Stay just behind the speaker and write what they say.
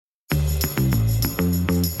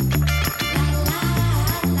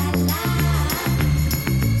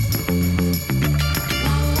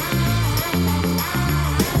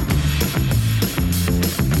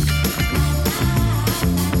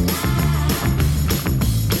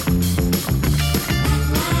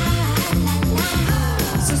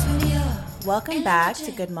Welcome back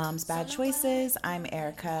to Good Moms, Bad Choices. I'm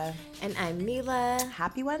Erica. And I'm Mila.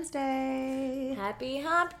 Happy Wednesday. Happy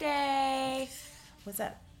hump day. What's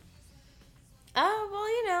up?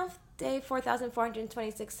 Oh, well, day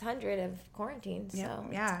 4,426 of quarantine. So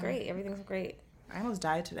yeah. It's great. Everything's great. I almost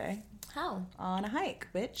died today. How? On a hike,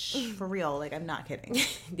 bitch. For real. Like, I'm not kidding.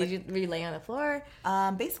 Were you laying on the floor?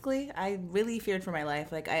 Basically, I really feared for my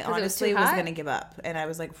life. Like, I honestly was going to give up. And I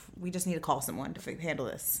was like, we just need to call someone to handle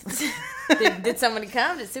this. Did somebody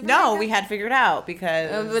come? No, we had figured out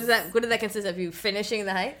because... What did that consist of? You finishing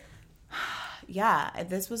the hike? Yeah.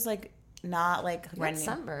 This was like, not like...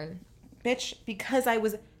 Sunburn. Bitch, because I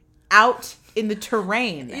was out in the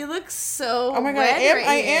terrain. You look so Oh my God, I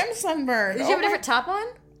am sunburned. Did you have a different top on?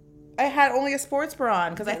 I had only a sports bra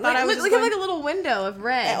on because I thought I was look at like a little window of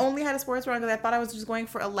red. I only had a sports bra on because I thought I was just going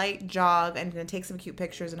for a light jog and gonna take some cute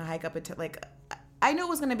pictures and hike up into like I knew it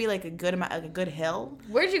was gonna be like a good amount, like a good hill.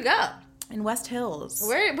 Where'd you go? In West Hills.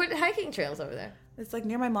 What hiking trails over there? It's like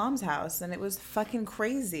near my mom's house and it was fucking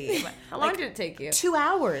crazy. How long did it take you? 2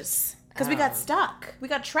 hours because we got stuck. We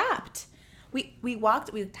got trapped. We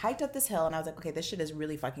hiked up this hill and I was like, okay, this shit is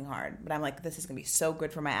really fucking hard. But I'm like, this is going to be so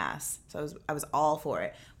good for my ass. So I was all for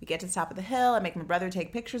it. We get to the top of the hill. I make my brother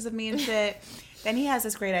take pictures of me and shit. Then he has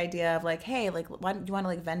this great idea of like, hey, like, why do you want to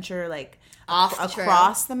like venture like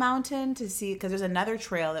across the mountain to see? Because there's another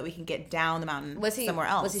trail that we can get down the mountain somewhere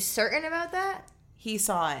else. Was he certain about that? He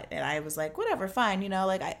saw it and I was like, whatever, fine. Me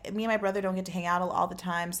and my brother don't get to hang out all the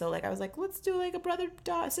time. So like, I was like, let's do like a brother,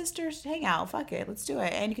 sister hangout. Fuck it. Let's do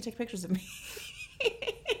it. And you can take pictures of me.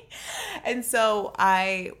 And so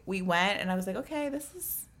we went and I was like, okay, this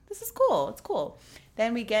is cool. It's cool.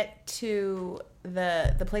 Then we get to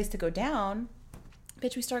the place to go down.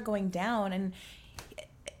 Bitch, we start going down. And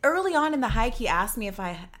early on in the hike, he asked me if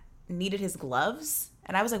I needed his gloves.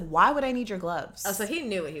 And I was like, why would I need your gloves? Oh, so he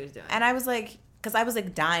knew what he was doing. And I was like, because I was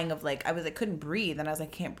like dying of like, I was like, couldn't breathe. And I was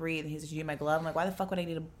like, can't breathe. And he's like, you need my glove? I'm like, why the fuck would I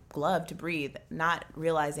need a glove to breathe? Not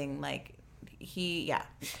realizing like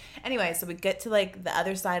Anyway, so we get to like the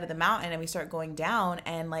other side of the mountain and we start going down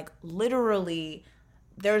and like literally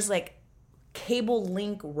there's like cable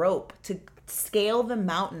link rope to scale the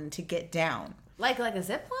mountain to get down. Like a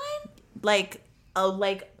zip line? Like a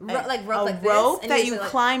rope that you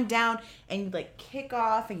climb down and you like kick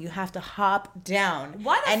off and you have to hop down.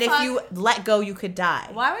 If you let go, you could die.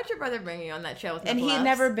 Why would your brother bring you on that trail with no gloves? And he had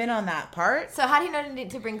never been on that part. So how do you know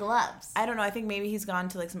to bring gloves? I don't know. I think maybe he's gone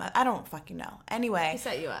to like some. I don't fucking know. Anyway, he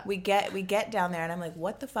set you up. We get down there and I'm like,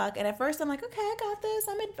 what the fuck? And at first I'm like, okay, I got this.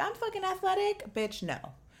 I'm fucking athletic, bitch. No.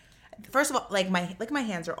 First of all, like my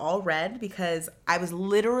hands are all red because I was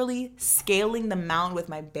literally scaling the mountain with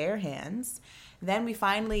my bare hands. Then we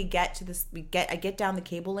finally get to this. I get down the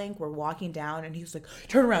cable link. We're walking down, and he's like,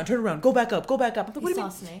 "Turn around, go back up." I'm like, "What do you mean?"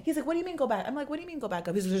 Snake. He's like, "What do you mean go back?" I'm like, "What do you mean go back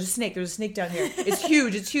up?" He's like, There's a snake down here. It's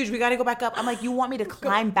huge. We gotta go back up." I'm like, "You want me to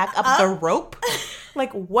climb back up the rope?"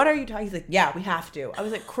 Like, what are you talking? He's like, "Yeah, we have to." I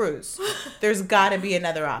was like, "Cruz, there's gotta be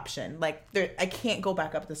another option. Like, I can't go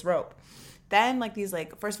back up this rope." Then, like, these,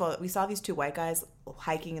 like, first of all, we saw these two white guys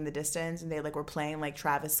hiking in the distance, and they, like, were playing, like,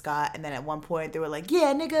 Travis Scott, and then at one point, they were like,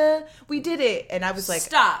 yeah, nigga, we did it, and I was like...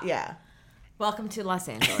 Stop. Yeah. Welcome to Los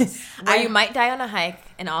Angeles, where you might die on a hike,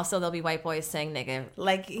 and also there'll be white boys saying nigga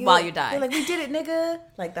like while you die. They're like, we did it, nigga.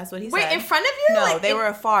 Like, that's what he said. Wait, in front of you? No, like, they were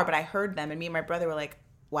afar, but I heard them, and me and my brother were like,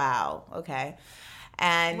 wow, okay.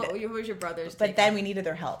 And what was your brother's But then we needed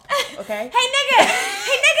their help, okay? Hey, nigga!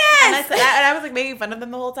 Hey, niggas! And I was like making fun of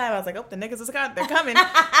them the whole time. I was like, oh, the niggas they're coming.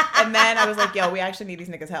 And then I was like, yo, we actually need these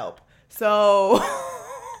niggas' help. So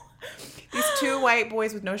these two white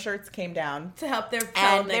boys with no shirts came down to help their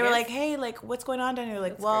and they niggas. were like, hey, like, what's going on down here?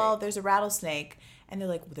 Like, well, there's a rattlesnake. And they're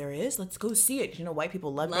like, well, there is? Let's go see it. You know, white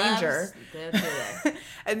people love danger.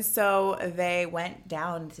 And so they went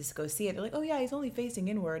down to go see it. They're like, oh, yeah, he's only facing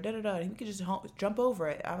inward. Da-da-da. We could just jump over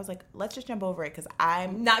it. I was like, let's just jump over it because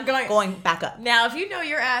I'm not going back up. Now, if you know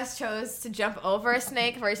your ass chose to jump over a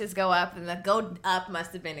snake versus go up, then the go up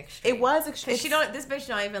must have been extreme. It was extreme. This bitch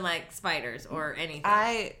don't even like spiders or anything.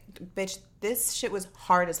 Bitch, this shit was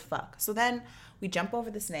hard as fuck. So then... we jump over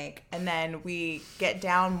the snake, and then we get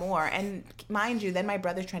down more. And mind you, then my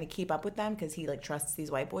brother's trying to keep up with them because he like trusts these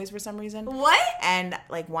white boys for some reason. What? And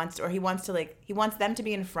like he wants them to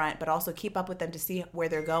be in front, but also keep up with them to see where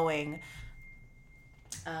they're going.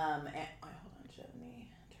 Hold on, let me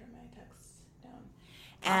turn my text down.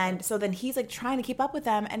 And so then he's like trying to keep up with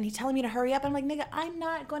them, and he's telling me to hurry up. I'm like, nigga, I'm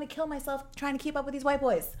not going to kill myself trying to keep up with these white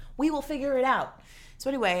boys. We will figure it out. So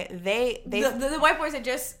anyway, the white boys had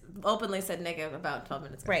just openly said nigga about 12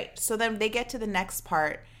 minutes ago. Right. So then they get to the next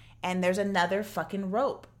part, and there's another fucking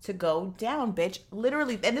rope to go down, bitch.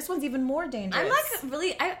 Literally, and this one's even more dangerous. I'm like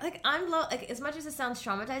really, I'm low. Like as much as it sounds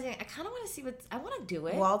traumatizing, I kind of want to see I want to do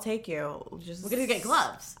it. Well, I'll take you. We're gonna get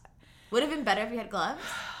gloves. Would have been better if you had gloves.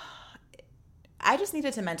 I just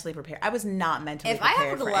needed to mentally prepare. I was not mentally if I prepared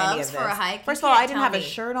have for any of gloves this. for a hike, First of all, I didn't have a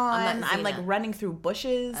shirt on. I'm like Xena. running through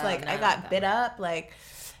bushes. Oh, like no, I got no. bit up. Like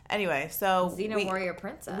anyway, so Xena warrior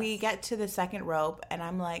princess. We get to the second rope, and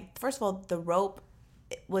I'm like, first of all, the rope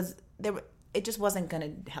was there. It just wasn't gonna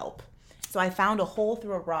help. So I found a hole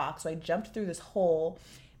through a rock. So I jumped through this hole,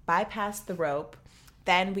 bypassed the rope.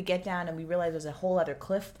 Then we get down and we realize there's a whole other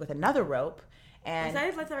cliff with another rope. And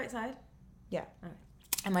is that the right side? Yeah. Okay.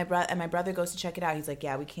 And my brother goes to check it out. He's like,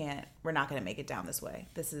 "Yeah, we can't. We're not gonna make it down this way.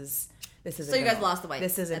 This isn't. So you guys lost the whites.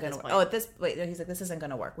 This isn't gonna work. He's like, this isn't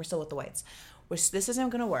gonna work. We're still with the whites. This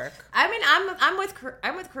isn't gonna work. I mean, I'm with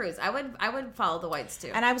Cruz. I would follow the whites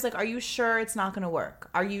too. And I was like, "Are you sure it's not gonna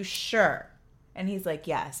work? Are you sure?" And he's like,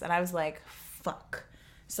 "Yes." And I was like, "Fuck."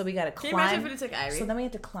 So we gotta climb. Can you imagine if it took Irie? So then we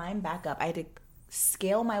had to climb back up. I had to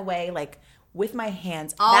scale my way like with my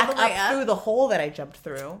hands all back the way up through the hole that I jumped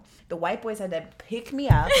through. The white boys had to pick me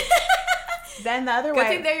up. Then the other Good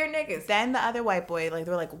thing they're your niggas. Then the other white boy, like,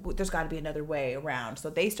 they were like, "There's got to be another way around." So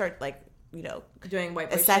they start, like, you know, doing white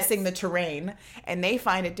boy assessing the terrain, and they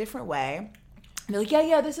find a different way. And they're like,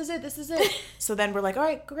 "Yeah, this is it. So then we're like, "All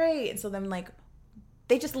right, great." And so then, like,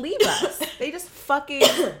 they just leave us. They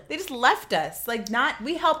just left us. Like,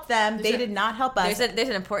 we helped them. They did not help us. There's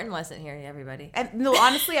an important lesson here, everybody. And no,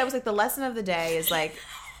 honestly, I was like, the lesson of the day is like,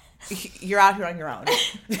 you're out here on your own.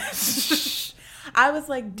 I was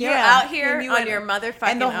like, damn, you're out here on your motherfucking own.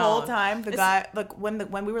 And the whole time, the guy, like,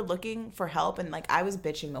 when we were looking for help, and like I was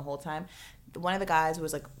bitching the whole time, one of the guys who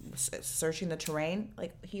was like searching the terrain,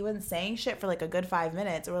 like he wasn't saying shit for like a good 5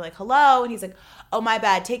 minutes. And we're like, "Hello," and he's like, "Oh, my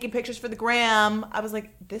bad, taking pictures for the gram." I was like,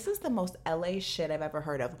 this is the most LA shit I've ever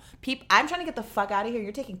heard of. I'm trying to get the fuck out of here.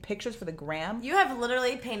 You're taking pictures for the gram. You have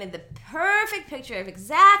literally painted the perfect picture of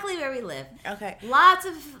exactly where we live. Okay. Lots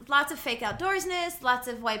of fake outdoorsness. Lots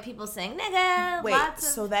of white people saying nigga. Wait.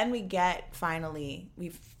 So then we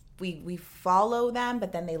follow them,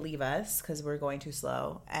 but then they leave us because we're going too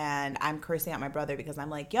slow. And I'm cursing at my brother because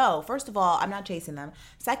I'm like, "Yo, first of all, I'm not chasing them.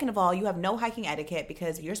 Second of all, you have no hiking etiquette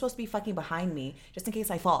because you're supposed to be fucking behind me just in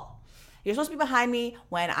case I fall. You're supposed to be behind me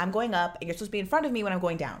when I'm going up, and you're supposed to be in front of me when I'm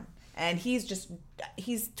going down." And he's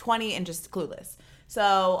 20 and just clueless.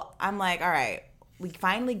 So I'm like, all right, we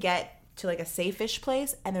finally get to like a safe-ish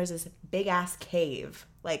place, and there's this big ass cave,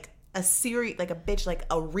 like a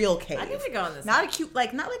real cave. I need to go on this. Not a cute,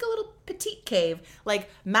 like, not like a little petite cave. Like,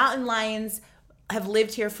 mountain lions have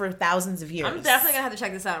lived here for thousands of years. I'm definitely gonna have to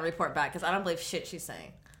check this out and report back because I don't believe shit she's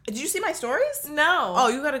saying. Did you see my stories? No. Oh,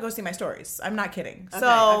 you gotta go see my stories. I'm not kidding. Okay,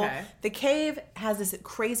 so okay. The cave has this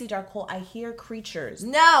crazy dark hole. I hear creatures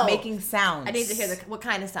making sounds. I need to hear what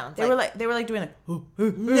kind of sounds. They were like doing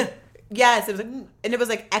like yes, it was like, and it was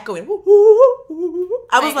like echoing.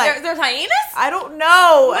 I was like, there's hyenas? I don't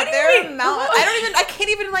know. What do you mean? I can't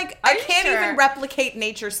even sure? replicate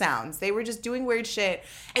nature sounds. They were just doing weird shit.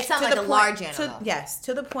 It sounded like a large animal.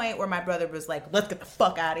 To the point where my brother was like, "Let's get the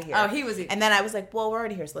fuck out of here." Oh, he was. And then I was like, "Well, we're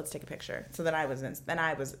already here, so let's take a picture." So then I was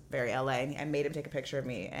very LA and made him take a picture of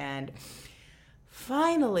me. And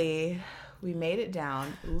finally, we made it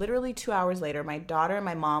down. Literally 2 hours later, my daughter and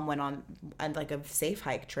my mom went on like a safe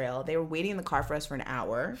hike trail. They were waiting in the car for us for an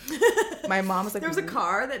hour. My mom was like, there was a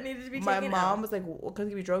car that needed to be taken out. My mom was like,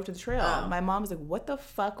 because we drove to the trail. Oh. My mom was like, "What the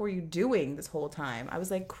fuck were you doing this whole time?" I was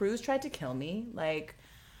like, "Cruz tried to kill me. Like,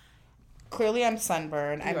 clearly I'm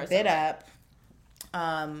sunburned. I'm bit up."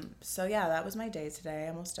 So yeah, that was my day today. I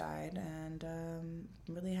almost died, and I'm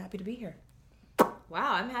really happy to be here.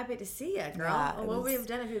 Wow, I'm happy to see you, girl. Yeah, what would we have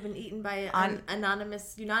done if you'd been eaten by an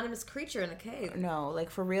anonymous creature in a cave? No, like,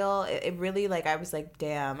 for real, it really, like, I was like,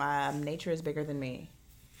 damn, nature is bigger than me.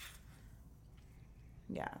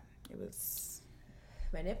 Yeah, it was.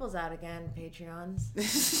 My nipple's out again, Patreons.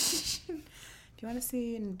 If you want to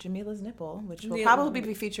see Jamila's nipple, which will probably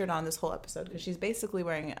be featured on this whole episode, because she's basically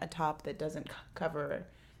wearing a top that doesn't cover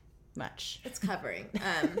much. It's covering.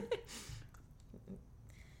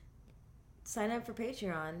 Sign up for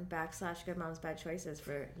Patreon /Good Moms Bad Choices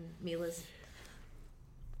for Mila's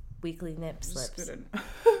weekly nip slips.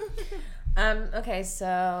 Okay,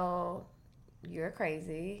 so you're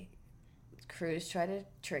crazy. Cruz tried to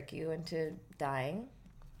trick you into dying,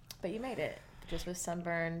 but you made it. Just with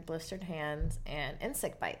sunburn, blistered hands, and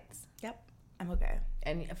insect bites. Yep, I'm okay.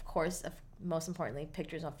 And of course, most importantly,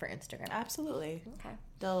 pictures for Instagram. Absolutely. Okay.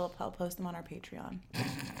 I'll post them on our Patreon.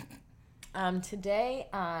 Today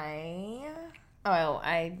I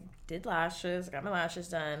did lashes. Got my lashes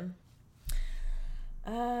done.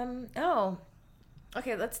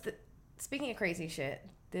 Okay. Speaking of crazy shit,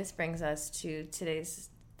 this brings us to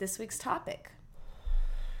this week's topic.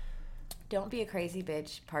 Don't be a crazy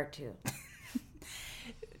bitch, part 2.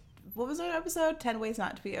 What was our episode? 10 ways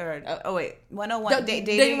not to be, or, 101.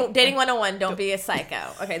 Dating 101, don't be a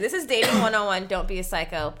psycho. Okay, this is Dating 101, don't be a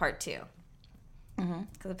psycho, part 2.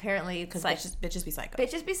 Because apparently... Because bitches be psycho.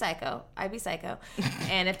 Bitches be psycho. I be psycho.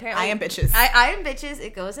 And apparently... I am bitches. I am bitches.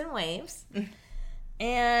 It goes in waves.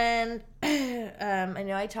 And I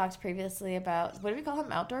know I talked previously about... What do we call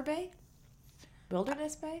him? Outdoor Bay?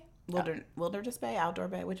 Wilderness Bay? Wilderness Bay? Outdoor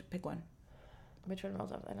Bay? Pick one. Which one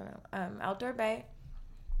rolls off? I don't know. Outdoor Bay.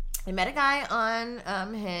 I met a guy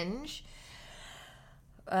on Hinge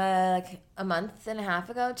like a month and a half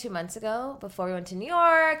ago, 2 months ago, before we went to New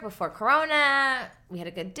York, before Corona. We had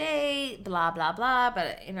a good date, blah, blah, blah.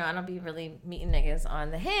 But, I don't be really meeting niggas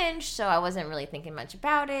on the Hinge, so I wasn't really thinking much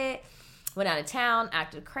about it. Went out of town,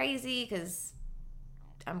 acted crazy because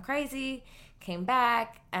I'm crazy. Came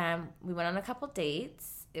back, and we went on a couple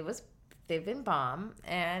dates. They've been bomb,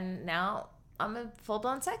 and now I'm a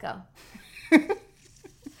full-blown psycho.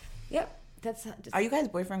 Yep. Are you guys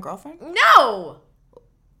boyfriend, girlfriend? No!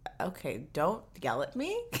 Okay, don't yell at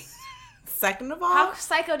me. Second of all... How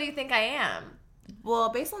psycho do you think I am? Well,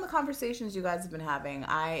 based on the conversations you guys have been having,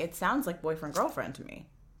 it sounds like boyfriend, girlfriend to me.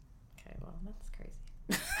 Okay, well, that's crazy.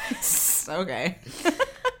 Okay.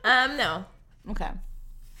 No. Okay.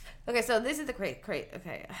 Okay, so this is the great,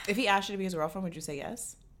 okay. If he asked you to be his girlfriend, would you say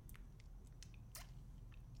yes?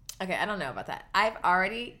 Okay, I don't know about that. I've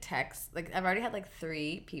already had like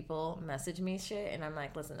 3 people message me shit, and I'm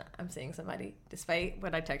like, listen, I'm seeing somebody, despite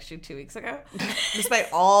what I texted you 2 weeks ago. Despite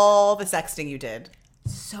all the sexting you did.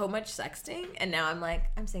 So much sexting, and now I'm like,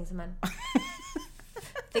 I'm seeing someone.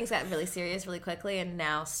 Things got really serious really quickly, and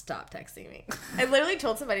now stop texting me. I literally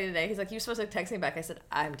told somebody today, he's like, you're supposed to text me back. I said,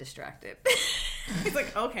 I'm distracted. He's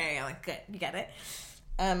like, okay. I'm like, good, you get it.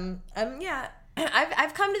 Yeah,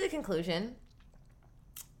 I've come to the conclusion,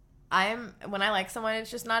 when I like someone,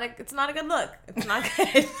 it's not a good look. It's not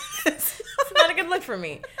good. It's not a good look for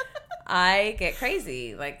me. I get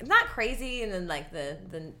crazy, like not crazy and then like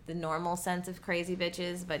the normal sense of crazy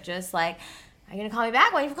bitches, but just like, are you gonna call me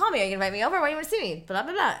back? Why don't you call me? Are you gonna invite me over? Why do you want to see me? Blah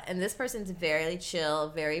blah blah. And this person's very chill,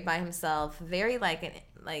 very by himself, very I can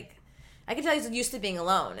tell he's used to being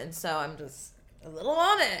alone, and so I'm just a little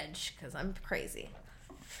on edge because I'm crazy.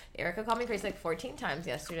 Erica called me crazy like 14 times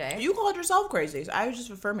yesterday. You called yourself crazy, so I was just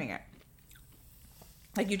affirming it.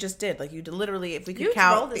 Like you just did. Like you literally, if we could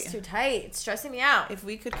count... You rolled this too tight. It's stressing me out. If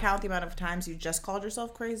we could count the amount of times you just called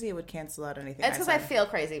yourself crazy, it would cancel out anything. It's because I feel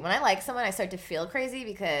crazy. When I like someone, I start to feel crazy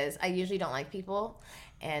because I usually don't like people.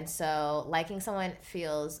 And so liking someone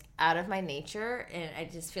feels out of my nature, and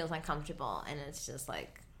it just feels uncomfortable. And it's just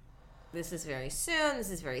like... This is very soon.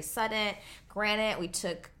 This is very sudden. Granted, we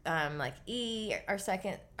took our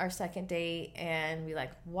second date, and we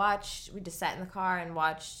watched. We just sat in the car and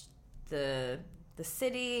watched the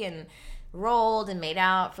city and rolled and made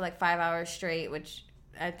out for 5 hours straight. Which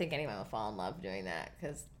I think anyone will fall in love doing that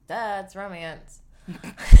because it's romance.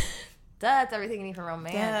 It's everything you need for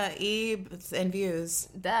romance. Eats and views.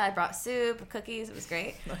 I brought soup, cookies. It was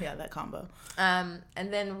great. Oh yeah, that combo. And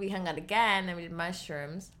then we hung out again, and we did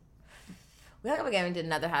mushrooms. We hung up again and did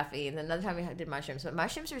another half E, and then another time we did mushrooms. But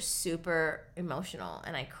mushrooms are super emotional,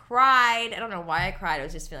 and I cried. I don't know why I cried. I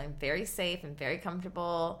was just feeling very safe and very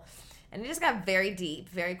comfortable, and it just got very deep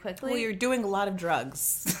very quickly. Well, you're doing a lot of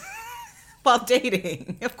drugs while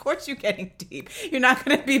dating. Of course you're getting deep. You're not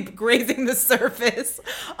going to be grazing the surface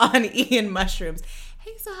on E and mushrooms.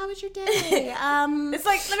 Hey, so how was your day? It's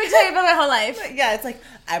like, let me tell you about my whole life. Yeah, it's like,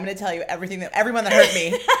 I'm going to tell you everyone that hurt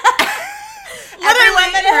me.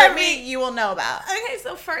 Everyone that hurt me, you will know about. Okay,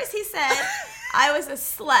 so first he said I was a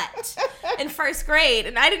slut in first grade,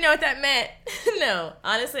 and I didn't know what that meant. No,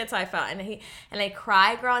 honestly, that's how I felt. And I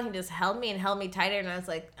cried, girl, and he just held me tighter, and I was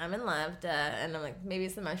like, I'm in love, duh. And I'm like, maybe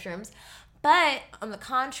it's the mushrooms. But on the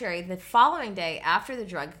contrary, the following day after the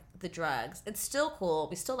drugs, it's still cool.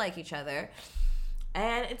 We still like each other,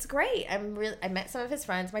 and it's great. I met some of his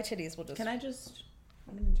friends. My titties will just. I'm gonna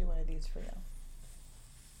do one of these for you.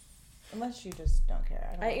 Unless you just don't care.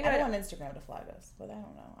 I don't want Instagram to flag us, but I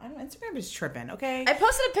don't know. Instagram is tripping, okay? I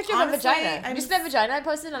posted a picture of a vagina. Have you seen that vagina I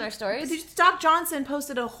posted on our stories? Doc Johnson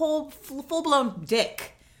posted a whole full-blown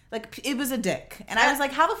dick. It was a dick. And I was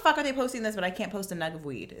like, how the fuck are they posting this, but I can't post a nug of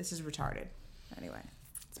weed? This is retarded. Anyway,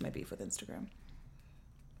 it's my beef with Instagram.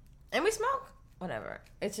 And we smoke. Whatever.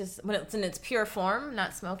 It's just, when it's in its pure form,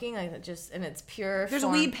 not smoking, just in its pure There's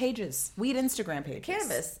form. weed pages. Weed Instagram pages.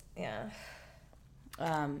 Cannabis. Yeah.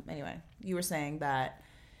 Anyway, you were saying that.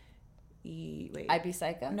 Wait. I'd be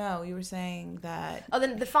psycho? No, you were saying that. Oh,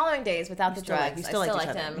 then the following days without the drugs, you still liked each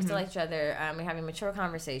other. them. We still like each other. We're having mature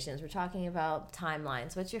conversations. We're talking about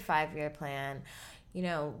timelines. What's your 5-year plan? You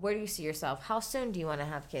know, where do you see yourself? How soon do you want to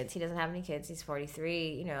have kids? He doesn't have any kids. He's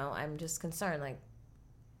 43. You know, I'm just concerned. Like,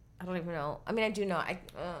 I don't even know. I mean, I do know. I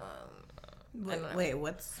don't know. Wait,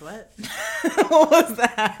 what? What was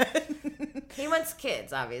that? He wants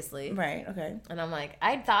kids, obviously. Right, okay. And I'm like,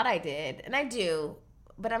 I thought I did. And I do.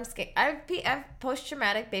 But I'm scared. I have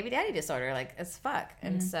post-traumatic baby daddy disorder, like, as fuck.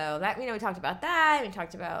 And so that, you know, we talked about that. We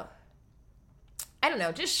talked about, I don't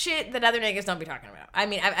know, just shit that other niggas don't be talking about. I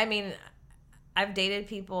mean, I've dated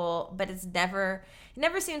people, but it never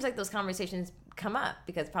seems like those conversations come up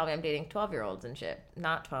because probably I'm dating 12-year-olds and shit.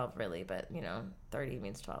 Not 12 really, but, you know, 30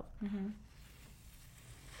 means 12. Mm-hmm.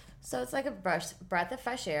 So it's like a breath of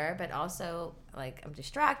fresh air, but also, like, I'm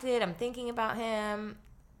distracted. I'm thinking about him.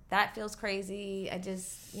 That feels crazy. I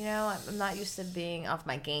just, you know, I'm not used to being off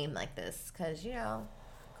my game like this because, you know,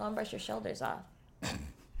 go and brush your shoulders off.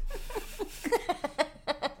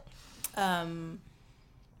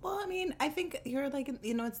 Well, I mean, I think you're like,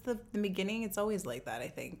 you know, it's the beginning. It's always like that, I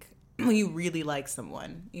think. When you really like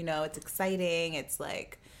someone, you know, it's exciting. It's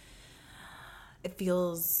like, it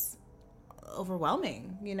feels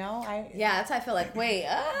overwhelming, you know? Yeah, that's how I feel like, wait,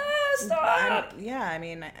 stop.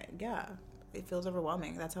 It feels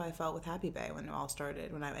overwhelming. That's how I felt with Happy Bay when it all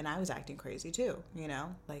started. And I was acting crazy too, you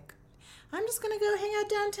know? Like, I'm just going to go hang out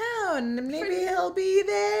downtown and maybe he'll be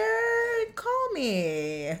there and call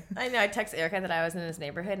me. I know. I text Erica that I was in his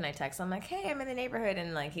neighborhood and I text him like, hey, I'm in the neighborhood.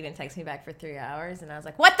 And like, he didn't text me back for 3 hours. And I was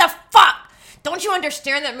like, what the fuck? Don't you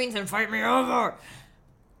understand that means invite me over?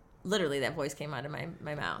 Literally, that voice came out of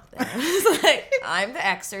my mouth. And I was like, I'm the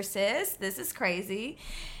exorcist. This is crazy.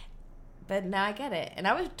 But now I get it. And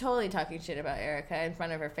I was totally talking shit about Erica in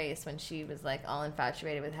front of her face when she was like all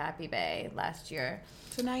infatuated with Happy Bay last year.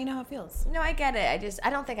 So now you know how it feels. No, I get it. I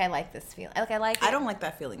don't think I like this feeling. Like, I like it. I don't like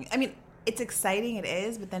that feeling. I mean, it's exciting, it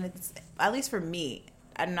is, but then it's, at least for me,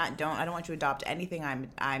 I don't want you to adopt anything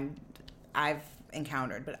I've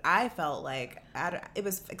encountered, but I felt like it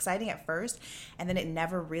was exciting at first, and then it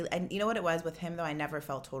never really, and you know what it was with him though, I never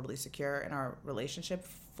felt totally secure in our relationship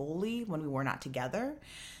fully when we were not together.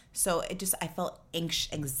 So I felt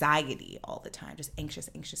anxiety all the time, just anxious.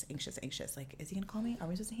 Like, is he gonna call me? Are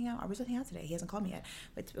we supposed to hang out? Are we supposed to hang out today? He hasn't called me yet.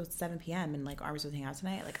 It's 7 p.m. and like, are we supposed to hang out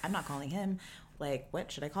tonight? Like, I'm not calling him. Like,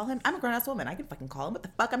 what, should I call him? I'm a grown-ass woman. I can fucking call him. What the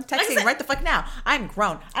fuck? I'm texting right the fuck now. I'm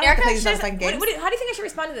grown. I don't have to play these fucking games. How do you think I should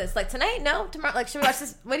respond to this? Like, tonight? No? Tomorrow? Like, should we watch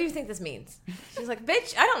this? What do you think this means? She's like,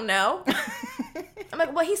 bitch, I don't know. I'm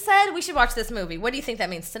like, well, he said we should watch this movie. What do you think that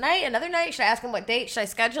means? Tonight? Another night? Should I ask him what date? Should I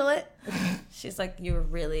schedule it? She's like, you're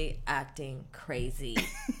really acting crazy.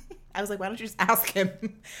 I was like, why don't you just ask him?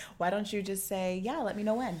 Why don't you just say, yeah, let me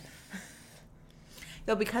know when?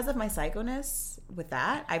 Though, because of my psychoness with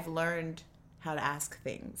that, I've learned how to ask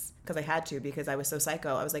things because I had to, because I was so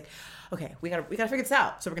psycho. I was like, okay, we gotta figure this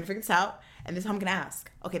out. So we're gonna figure this out, and this is how I'm gonna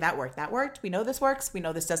ask. Okay, that worked. We know this works. We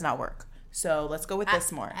know this does not work. So let's go with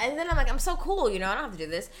this more. And then I'm like, I'm so cool, you know, I don't have to do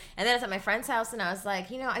this. And then I was at my friend's house and I was like,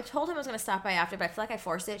 you know, I told him I was going to stop by after, but I feel like I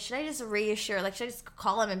forced it. Should I just reassure, like, should I just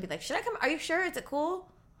call him and be like, should I come? Are you sure? Is it cool?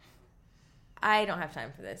 I don't have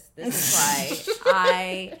time for this. This is why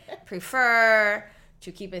I prefer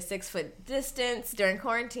to keep a 6-foot distance during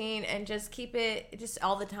quarantine and just keep it just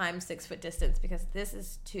all the time 6-foot distance, because this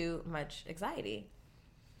is too much anxiety.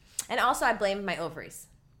 And also I blame my ovaries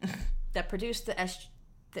that produce the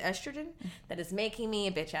estrogen that is making me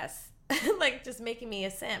a bitch ass, like just making me a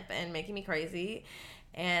simp and making me crazy.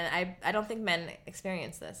 And I don't think men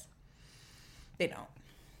experience this. They don't.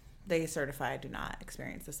 They certified do not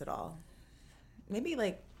experience this at all. Maybe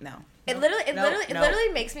like no. It literally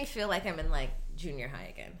makes me feel like I'm in like junior high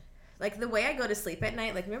again. Like the way I go to sleep at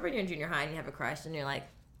night. Like, remember when you're in junior high and you have a crush and you're like,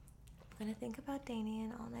 I'm gonna think about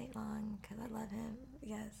Damian all night long because I love him.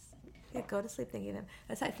 Yes. Yeah, go to sleep thinking of him.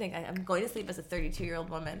 That's how I think. I'm going to sleep as a 32-year-old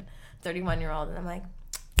woman, 31-year-old, and I'm like,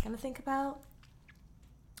 I'm gonna think about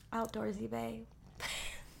outdoorsy babe.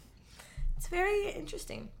 It's very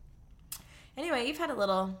interesting. Anyway, you've had a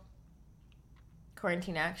little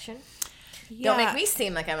quarantine action. Yeah. Don't make me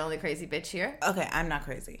seem like I'm the only crazy bitch here. Okay, I'm not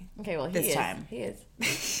crazy. Okay, well, this time. He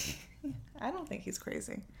is. I don't think he's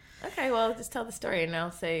crazy. Okay, well, just tell the story and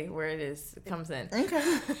I'll say where it comes in.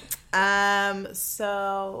 Okay.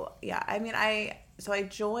 So yeah, I mean, I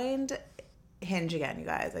joined Hinge again, you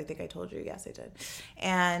guys. I think I told you. Yes, I did.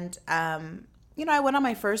 And you know, I went on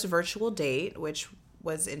my first virtual date, which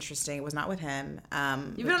was interesting. It was not with him.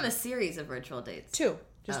 You've been on a series of virtual dates. 2.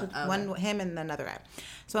 Just with him and another guy.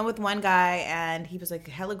 So I'm with one guy, and he was like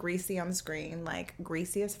hella greasy on the screen, like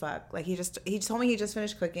greasy as fuck. Like he told me he just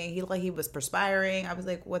finished cooking. He was perspiring. I was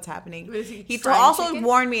like, what's happening? He also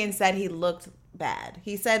warned me and said he looked bad.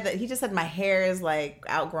 He just said my hair is like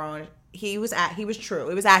outgrown. He was true.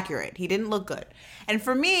 It was accurate. He didn't look good. And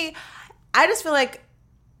for me, I just feel like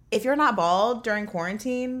if you're not bald during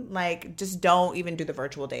quarantine, like, just don't even do the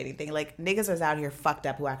virtual dating thing. Like, niggas is out here fucked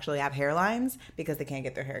up who actually have hairlines because they can't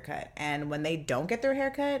get their hair cut. And when they don't get their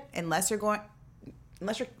hair cut, unless you're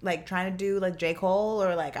like trying to do like J. Cole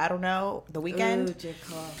or like, I don't know, The Weeknd. Ooh, J.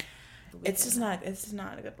 Cole. It's just not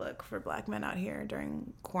a good look for black men out here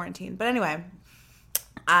during quarantine. But anyway,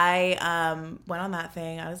 I went on that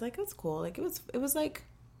thing. I was like, it was cool. Like, it was like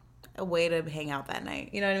a way to hang out that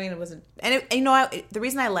night. You know what I mean? It wasn't, and the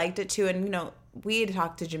reason I liked it too, and we had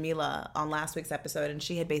talked to Jamila on last week's episode, and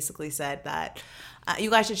she had basically said that you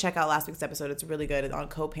guys should check out last week's episode. It's really good on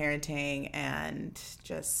co-parenting and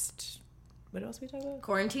just, what else we talk about?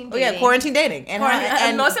 Quarantine dating. Oh yeah, quarantine dating.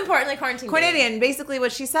 And most importantly, quarantine dating. And basically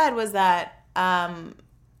what she said was that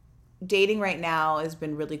dating right now has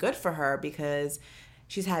been really good for her because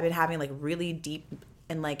she's been having like really deep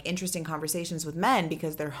and like interesting conversations with men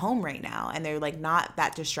because they're home right now and they're like not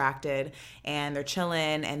that distracted and they're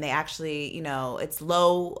chilling and they actually, it's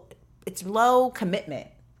low commitment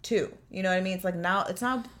too. You know what I mean? It's like now it's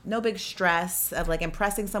not no big stress of like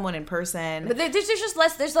impressing someone in person. But there's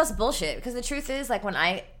less bullshit because the truth is like when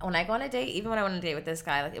I go on a date, even when I went on a date with this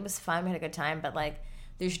guy, like it was fun, we had a good time, but like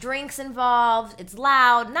there's drinks involved. It's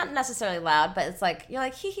loud, not necessarily loud, but it's like you're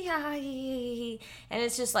like hee hee ha ha hee hee hee, and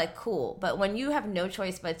it's just like cool. But when you have no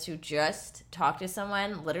choice but to just talk to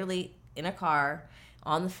someone, literally in a car,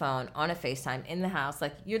 on the phone, on a FaceTime, in the house,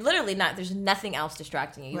 like you're literally not. There's nothing else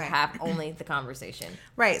distracting you. You have only the conversation.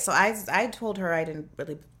 Right. So I told her I didn't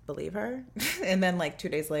really believe her, and then like 2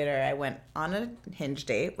 days later, I went on a Hinge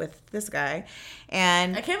date with this guy,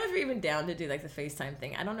 and I can't believe you're even down to do like the FaceTime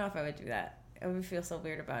thing. I don't know if I would do that. I would feel so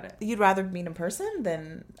weird about it. You'd rather meet in person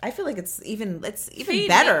than I feel like it's even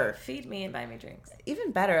better. Feed me and buy me drinks.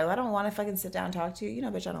 Even better. I don't want to fucking sit down and talk to you.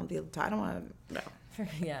 Bitch, I don't deal. I don't want to. No.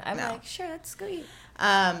 Yeah, I'm like, sure, let's go eat.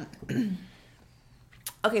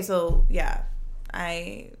 Okay, so yeah,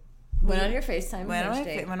 I went on your FaceTime Went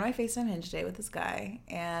on my FaceTime Hinge date with this guy,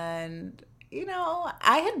 and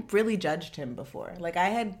I had really judged him before. Like I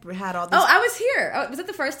had all this. Oh, I was here. Oh, was it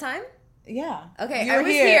the first time? Yeah. Okay, I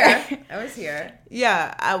was here.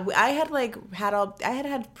 Yeah, I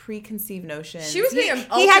had preconceived notions. She was being an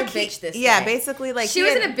ultra bitch this day. Yeah, basically like she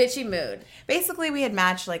was in a bitchy mood. Basically, we had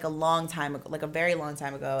matched like a long time ago, like a very long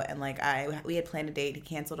time ago, and like we had planned a date. He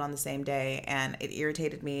canceled on the same day, and it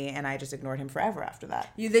irritated me, and I just ignored him forever after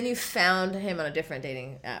that. You found him on a different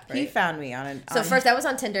dating app, right? He found me on first I was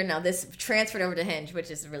on Tinder. Now this transferred over to Hinge,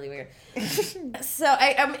 which is really weird. So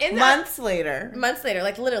I'm in months later,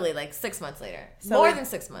 like literally like 6 months later, so more than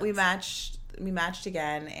 6 months. We matched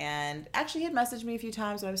again, and actually he had messaged me a few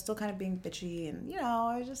times, but I was still kind of being bitchy, and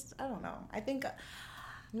I don't know. I think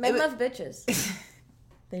men love bitches.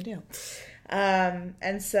 They do.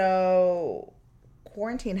 And so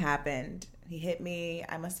quarantine happened. He hit me.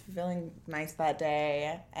 I must be feeling nice that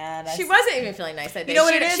day, and she wasn't even feeling nice that day. You know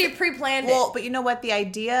what it is? She pre-planned it. Well, but you know what? The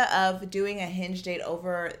idea of doing a Hinge date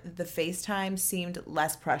over the FaceTime seemed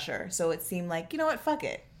less pressure. So it seemed like, fuck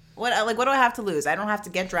it. What do I have to lose? I don't have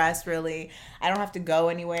to get dressed, really. I don't have to go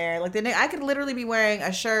anywhere. Like I could literally be wearing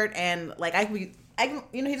a shirt and like I can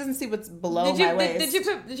he doesn't see what's below my waist.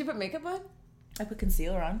 Did you put makeup on? I put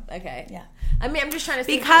concealer on. Okay. Yeah. I mean, I'm just trying to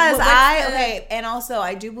see. Because and also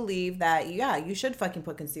I do believe that, you should fucking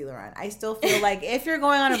put concealer on. I still feel like if you're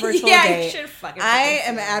going on a virtual date, you should fucking I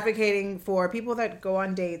am advocating for people that go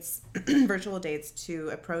on dates, virtual dates, to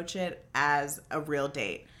approach it as a real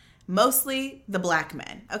date. Mostly the black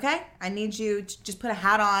men, okay? I need you to just put a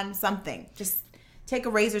hat on, something. Just take a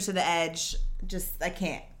razor to the edge. I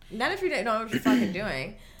can't. Not if you don't know what you're fucking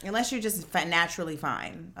doing. Unless you're just naturally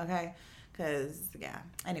fine, okay? Because, yeah.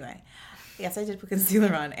 Anyway. Yes, I did put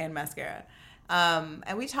concealer on and mascara.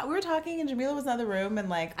 And we were talking, and Jamila was in the other room, and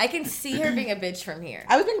like... I can see her being a bitch from here.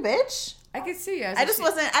 I was being a bitch? I could see you. I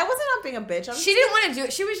wasn't out being a bitch. She didn't want to do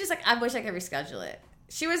it. She was just like, I wish I could reschedule it.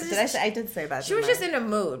 She was just... I did say that. She was just in a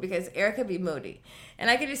mood, because Erica be moody. And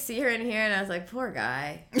I could just see her in here, and I was like, poor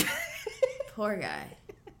guy. Poor guy.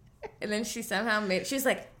 And then she somehow she's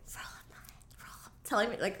like, roll up, telling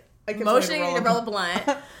me, like, motioning me to roll a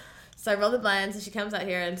blind. So I roll the blinds, and she comes out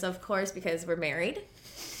here, and so, of course, because we're married,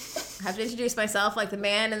 I have to introduce myself like the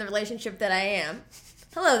man in the relationship that I am.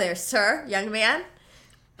 Hello there, sir, young man.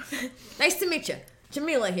 Nice to meet you.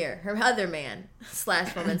 Jamila here, her other man /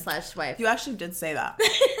 woman / wife. You actually did say that.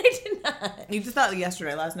 I did not. You just thought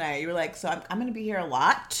last night. You were like, so I'm going to be here a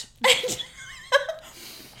lot.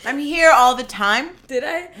 I'm here all the time. Did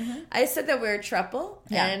I? Mm-hmm. I said that we're a trouble,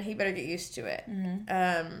 yeah. and he better get used to it.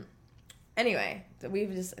 Mm-hmm. Anyway,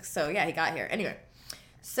 he got here. Anyway,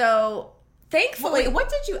 so thankfully, what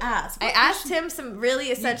did you ask? I asked him some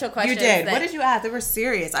really essential questions. You did. What did you ask? They were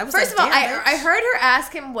serious. I was first of all, I heard her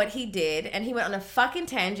ask him what he did, and he went on a fucking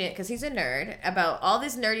tangent because he's a nerd about all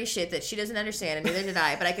this nerdy shit that she doesn't understand, and neither did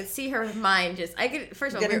I. But I could see her mind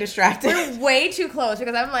first of all, getting distracted. We're way too close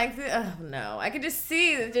because I'm like, oh no, I could just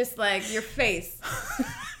see just like your face.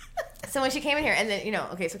 So when she came in here, and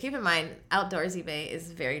then so keep in mind, Outdoorsy Bay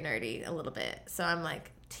is very nerdy a little bit. So I'm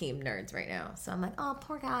like, team nerds right now. So I'm like, oh,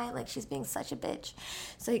 poor guy, like she's being such a bitch.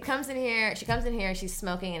 So she comes in here, she's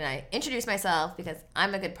smoking, and I introduce myself because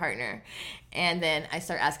I'm a good partner. And then I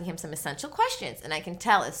start asking him some essential questions, and I can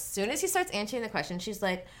tell as soon as he starts answering the question, she's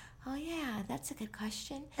like, oh yeah, that's a good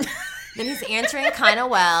question. Then he's answering kind of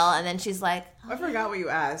well, and then she's like, I forgot what you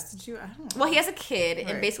asked. Did you? I don't know. Well, he has a kid, right.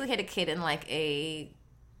 and basically had a kid in like a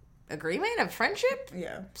agreement of friendship,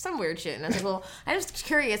 some weird shit. And I was like, well, I'm just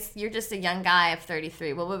curious, you're just a young guy of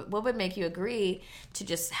 33, what would make you agree to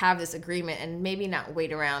just have this agreement and maybe not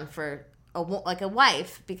wait around for a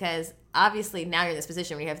wife? Because obviously now you're in this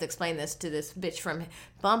position where you have to explain this to this bitch from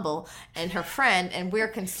Bumble and her friend, and we're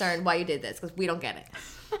concerned why you did this because we don't get it.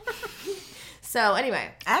 So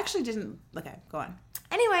anyway, I actually didn't. Okay, go on.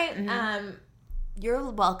 Anyway, you're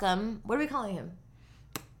welcome. What are we calling him?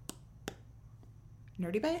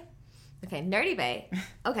 Nerdy Bay? Okay, Nerdy Bay.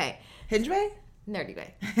 Okay. Hinge Bay? Nerdy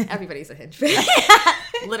Bay. Everybody's a Hinge Bay.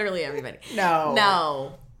 Literally everybody.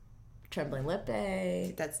 No. Trembling Lip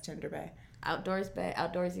Bay. That's Tinder Bay.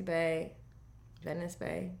 Outdoorsy Bay. Venice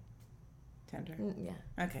Bay. Tinder. Yeah.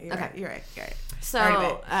 Okay, you're right.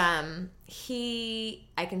 So, I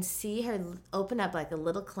can see her open up like a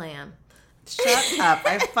little clam. Shut up.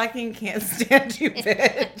 I fucking can't stand you,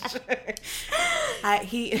 bitch.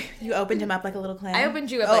 You opened him up like a little clam? I opened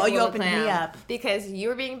you up like a little clam. Oh, you opened me up. Because you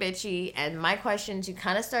were being bitchy, and my questions, you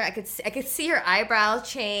kind of started, I could see her eyebrows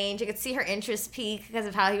change. I could see her interest peak because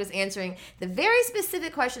of how he was answering the very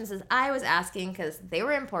specific questions that I was asking because they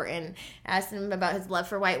were important. I asked him about his love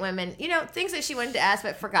for white women. Things that she wanted to ask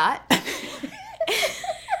but forgot.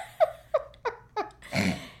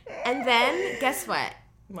 And then, guess what?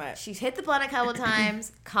 What? She's hit the blunt a couple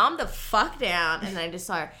times, calmed the fuck down, and then I just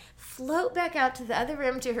saw her float back out to the other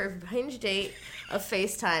room to her Hinge date of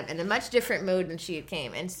FaceTime in a much different mood than she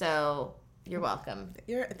came. And so, you're welcome.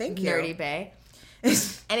 Thank you. Nerdy Bay.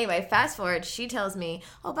 Anyway, fast forward, she tells me,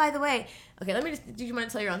 oh, by the way, okay, do you want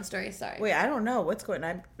to tell your own story? Sorry. Wait, I don't know. What's going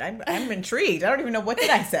on? I'm intrigued. I don't even know. What did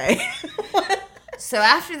I say? So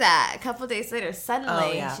after that, a couple days later,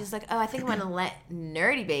 suddenly, she's like, oh, I think I'm going to let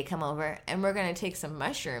Nerdy Bay come over, and we're going to take some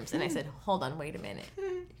mushrooms. And I said, hold on, wait a minute.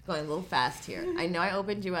 You're going a little fast here. I know I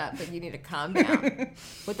opened you up, but you need to calm down.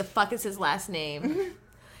 What the fuck is his last name?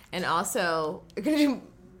 And also,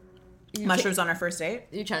 mushrooms on our first date?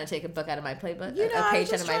 You're trying to take a book out of my playbook? I'm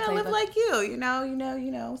just trying to live like you. You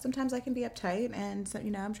know. Sometimes I can be uptight, and so,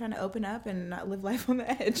 I'm trying to open up and not live life on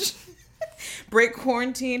the edge. Break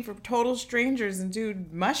quarantine for total strangers and do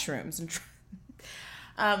mushrooms and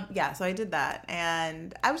so I did that,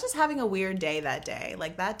 and I was just having a weird day that day.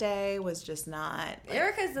 Like, that day was just not.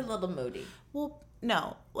 Erica's a little moody. Well,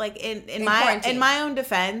 no, like in my own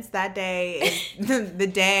defense, that day is the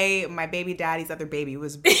day my baby daddy's other baby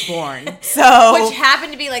was born. So which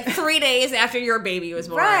happened to be like 3 days after your baby was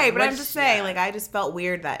born. Right, but I'm just saying, like, I just felt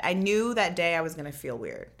weird that I knew that day I was gonna feel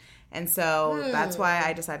weird. And so that's why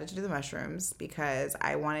I decided to do the mushrooms, because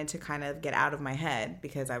I wanted to kind of get out of my head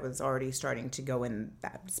because I was already starting to go in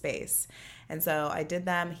that space. And so I did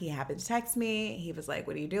them. He happened to text me. He was like,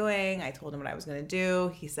 what are you doing? I told him what I was going to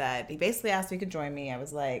do. He basically asked if he could join me. I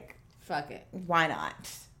was like, fuck it. Why not?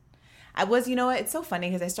 You know what? It's so funny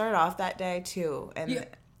because I started off that day too. And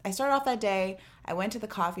I started off that day. I went to the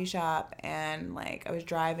coffee shop and like I was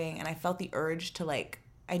driving and I felt the urge to like,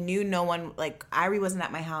 I knew no one, like, Irie wasn't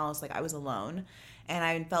at my house. Like, I was alone. And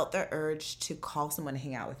I felt the urge to call someone to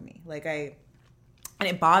hang out with me. And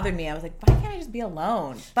it bothered me. I was like, why can't I just be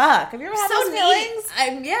alone? Fuck. Have you ever had those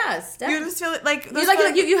feelings? Yes, definitely. You just feel like...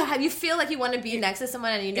 You feel like you want to be next to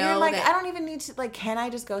someone and you know like, that... I don't even need to... Like, can I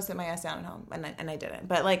just go sit my ass down at home? And I didn't.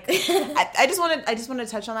 But, like, I just wanted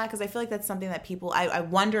to touch on that because I feel like that's something that people... I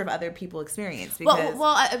wonder if other people experience.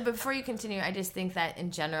 Because, before you continue, I just think that in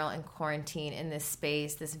general, in quarantine, in this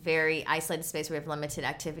space, this very isolated space where we have limited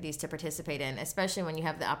activities to participate in, especially when you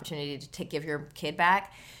have the opportunity to give your kid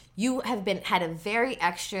back, you have had a very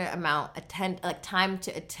extra amount time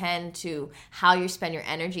to attend to how you spend your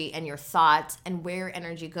energy and your thoughts and where your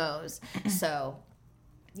energy goes. So,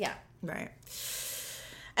 yeah. Right.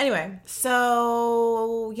 Anyway,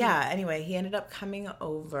 so yeah, anyway, he ended up coming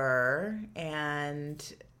over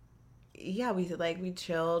and yeah, we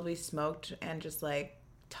chilled, we smoked and just like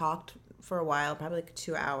talked for a while, probably like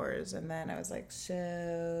 2 hours, and then I was like, so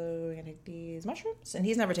we're gonna take these mushrooms, and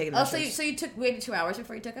he's never taken mushrooms. So you waited 2 hours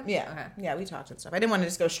before you took them? Yeah. Okay. Yeah, we talked and stuff. I didn't want to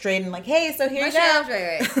just go straight and like, hey, so here you go.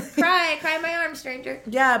 Right. Cry in my arms, stranger.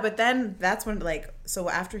 Yeah, but then that's when like, so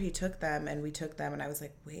after he took them and we took them and I was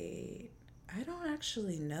like, wait, I don't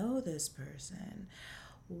actually know this person.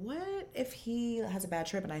 What if he has a bad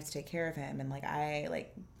trip and I have to take care of him and like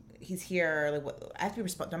he's here, like what, I have to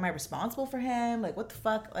be am I responsible for him? Like what the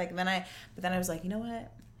fuck? Like then I was like, you know what? I'm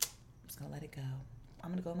just gonna let it go. I'm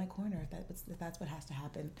gonna go in my corner if that's what has to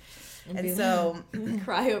happen. And so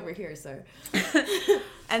cry over here, sir.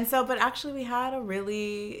 And so, but actually we had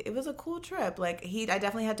it was a cool trip. Like I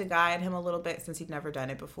definitely had to guide him a little bit since he'd never done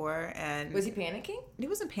it before. And was he panicking? He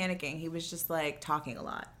wasn't panicking. He was just like talking a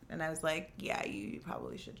lot. And I was like, yeah, you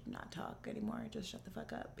probably should not talk anymore. Just shut the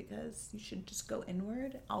fuck up because you should just go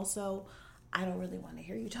inward. Also, I don't really want to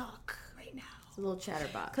hear you talk right now. It's a little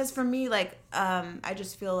chatterbox. Because for me, like, I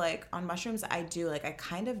just feel like on mushrooms, I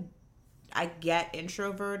get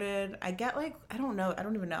introverted. I get like, I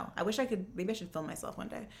don't even know. Maybe I should film myself one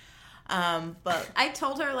day. But I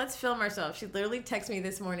told her, let's film ourselves. She literally texted me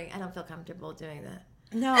this morning. I don't feel comfortable doing that.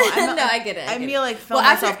 No, no, I get it. I mean, like, film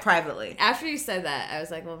myself privately. After you said that, I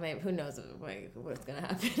was like, well, maybe, who knows what's going to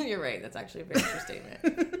happen. You're right. That's actually a very true statement.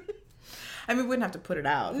 I mean, we wouldn't have to put it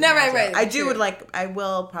out. No, right. I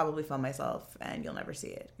will probably film myself and you'll never see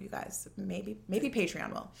it, you guys. Maybe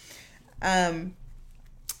Patreon will.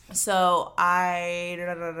 So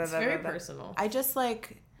it's very personal. I just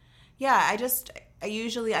like, yeah,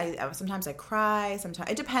 sometimes I cry. Sometimes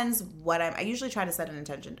it depends what I usually try to set an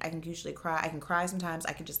intention. I can usually cry. I can cry sometimes.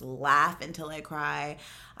 I can just laugh until I cry.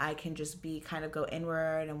 I can just be kind of go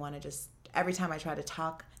inward and want to just, every time I try to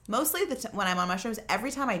talk, mostly when I'm on mushrooms, every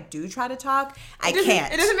time I do try to talk, I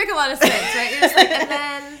can't. It doesn't make a lot of sense, right? You're just like,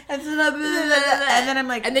 and then I'm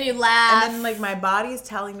like, and then you laugh, and then like my body is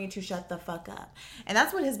telling me to shut the fuck up, and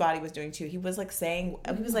that's what his body was doing too. He was like saying,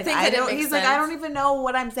 he was like, I don't even know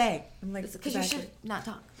what I'm saying. I'm like, because you should not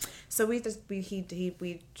talk. So we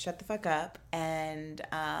shut the fuck up, and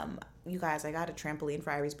you guys, I got a trampoline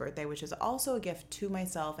for Irie's birthday, which is also a gift to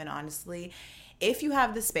myself. And honestly, if you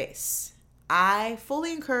have the space, I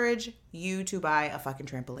fully encourage you to buy a fucking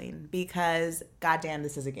trampoline because goddamn,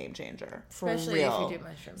 this is a game changer. Especially if you do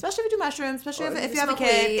mushrooms. Especially if you do mushrooms. Especially if you have a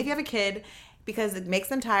kid. If you have a kid, because it makes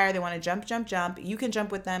them tired. They want to jump. You can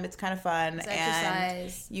jump with them. It's kind of fun. It's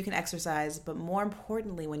exercise. You can exercise. But more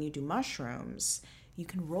importantly, when you do mushrooms, you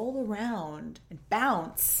can roll around and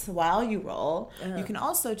bounce while you roll. Uh-huh. You can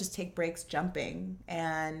also just take breaks jumping,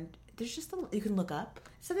 and there's just you can look up.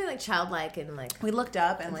 Something like childlike and like we looked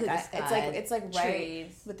up and like it's like right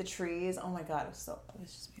trees. With the trees. Oh my god, it was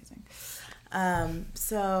just amazing.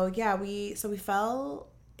 So yeah, we fell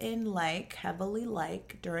in heavily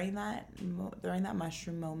during that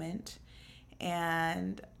mushroom moment,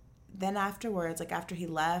 and then afterwards, like after he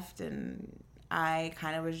left, and I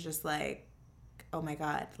kind of was just like, oh my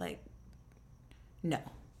god, like no.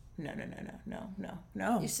 You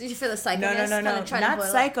feel the psycho? No. Not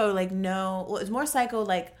psycho. Like no. Well, it's more psycho.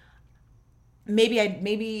 Like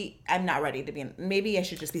maybe I'm not ready to be. Maybe I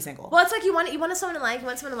should just be single. Well, it's like you want someone to like,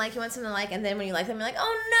 and then when you like them, you're like,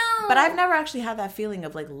 oh no. But I've never actually had that feeling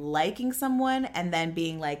of like liking someone and then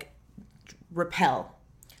being like repel.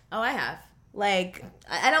 Oh, I have. Like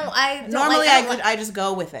I normally I just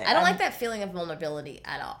go with it. I don't like that feeling of vulnerability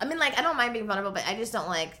at all. I mean, like I don't mind being vulnerable, but I just don't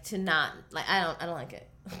like to not like I don't like it.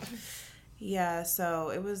 Yeah,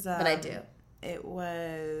 so it was. But I do.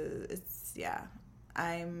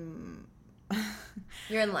 I'm.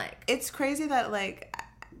 You're in like. It's crazy that like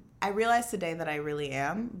I realized today that I really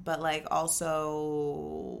am, but like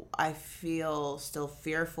also I feel still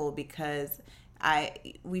fearful because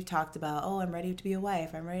we've talked about, I'm ready to be a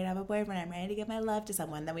wife, I'm ready to have a boyfriend, I'm ready to give my love to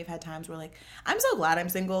someone. Then we've had times where like I'm so glad I'm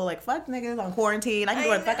single, like fuck niggas on quarantine, I can do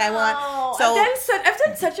what the fuck I want. So I've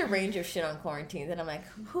done such a range of shit on quarantine that I'm like,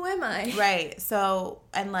 who am I? Right. So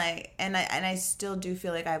and I still do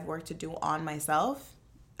feel like I have work to do on myself,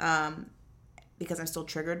 because I'm still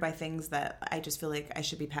triggered by things that I just feel like I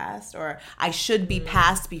should be past, or I should be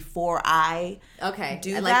past before I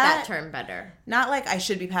do that. I like that term better. Not like I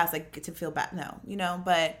should be past, like to feel bad. No,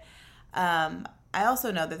 but I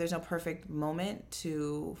also know that there's no perfect moment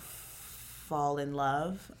to fall in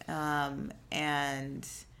love, and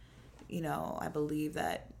I believe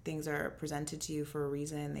that things are presented to you for a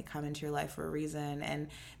reason. They come into your life for a reason. And,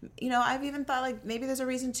 I've even thought, like, maybe there's a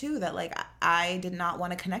reason, too, that, like, I did not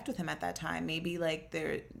want to connect with him at that time. Maybe, like,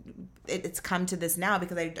 it's come to this now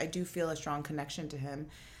because I do feel a strong connection to him,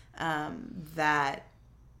 that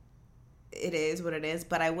it is what it is.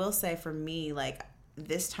 But I will say for me, like,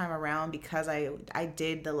 this time around, because I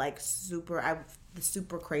did the, like, the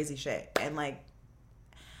super crazy shit. And, like,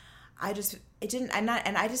 I don't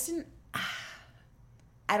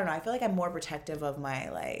know. I feel like I'm more protective of my,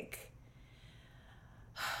 like,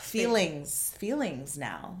 feelings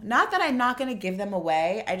now. Not that I'm not going to give them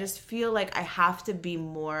away. I just feel like I have to be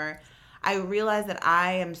more. I realize that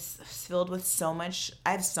I am filled with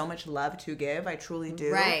I have so much love to give. I truly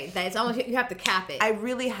do. Right. That it's almost, you have to cap it. I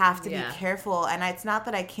really have to be careful. And it's not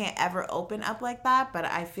that I can't ever open up like that, but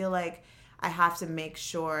I feel like I have to make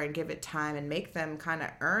sure and give it time and make them kind of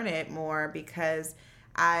earn it more, because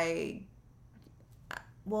in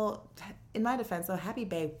my defense, though, Happy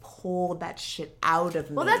Bae pulled that shit out of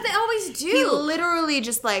me. Well, that's they always do. He literally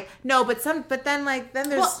just like, no, but then there's...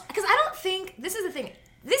 Well, because I don't think, this is the thing.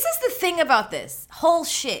 This is the thing about this whole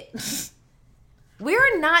shit.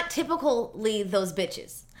 We're not typically those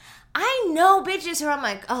bitches. I know bitches who I'm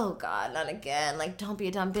like, oh God, not again. Like, don't be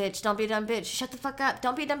a dumb bitch. Don't be a dumb bitch. Shut the fuck up.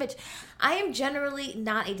 Don't be a dumb bitch. I am generally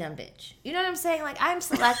not a dumb bitch. You know what I'm saying? Like, I'm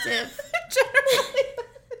selective. Generally.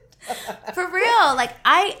 For real. Like,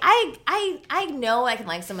 I know I can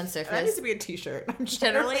like someone's surface. That needs to be a t-shirt. I'm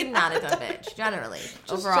generally not a dumb bitch. Generally.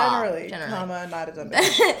 Just overall. Generally. Comma, not a dumb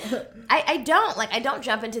bitch. I don't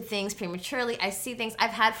jump into things prematurely. I see things.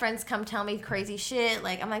 I've had friends come tell me crazy shit.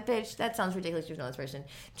 Like, I'm like, bitch, that sounds ridiculous. You've known this person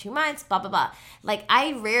 2 months, blah, blah, blah. Like,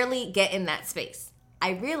 I rarely get in that space.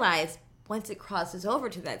 I realize once it crosses over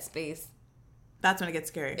to that space, that's when it gets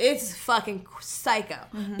scary. It's fucking psycho.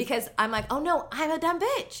 Mm-hmm. Because I'm like, oh no, I'm a dumb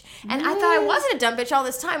bitch. And I thought I wasn't a dumb bitch all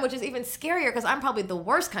this time, which is even scarier because I'm probably the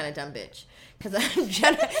worst kind of dumb bitch. Because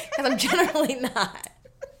I'm generally not.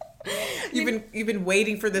 You've been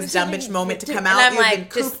waiting for this dumb bitch moment to come out. And I'm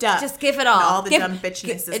like, just give it all. And all the dumb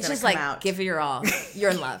bitchness is going to come out. Give it your all. You're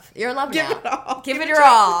in love. You're in love give now. It all. Give it your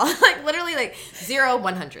all. Like literally like 0,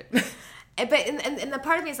 100. But the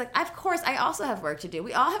part of me is like, of course, I also have work to do.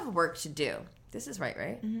 We all have work to do. This is right?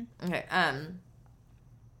 Mm-hmm. Okay.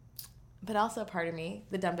 But also a part of me,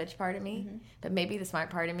 the dumb bitch part of me, mm-hmm. but maybe the smart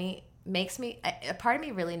part of me, a part of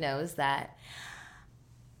me really knows that,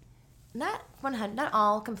 not 100, not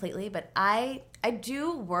all completely, but I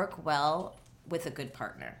do work well with a good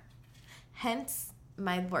partner. Hence,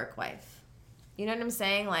 my work wife. You know what I'm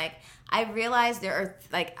saying? Like, I realize there are,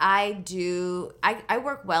 like, I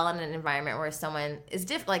work well in an environment where someone is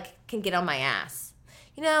can get on my ass.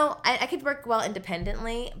 You know, I could work well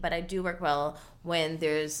independently, but I do work well when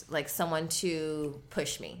there's, like, someone to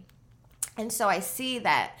push me. And so I see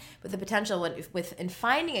that with the potential in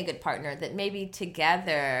finding a good partner that maybe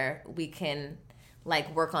together we can,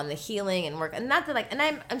 like, work on the healing and work. And not that, like, and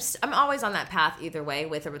I'm always on that path either way,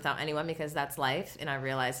 with or without anyone, because that's life. And I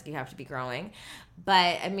realize you have to be growing.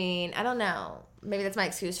 But, I mean, I don't know. Maybe that's my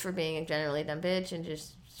excuse for being a generally dumb bitch and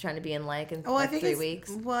just trying to be in, like, in 3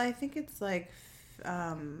 weeks. Well, I think it's, like...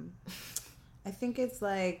 I think it's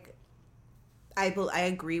like I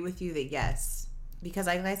agree with you that yes, because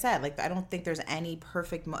like I said, like I don't think there's any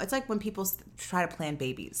perfect it's like when people try to plan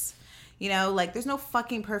babies, you know, like there's no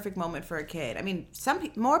fucking perfect moment for a kid. I mean,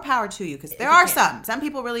 more power to you, because there are some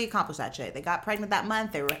people really accomplish that shit. They got pregnant that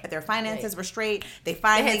month, their finances were straight, they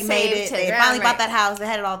finally made it, they finally bought that house, they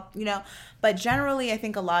had it all, you know. But generally I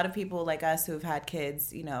think a lot of people like us who've had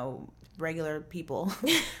kids, you know, regular people,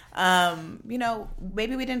 you know,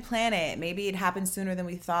 maybe we didn't plan it, maybe it happened sooner than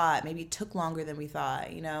we thought, maybe it took longer than we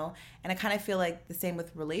thought, you know. And I kind of feel like the same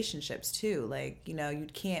with relationships too, like, you know, you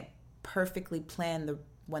can't perfectly plan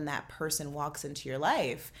when that person walks into your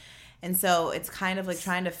life. And so it's kind of like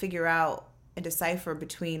trying to figure out and decipher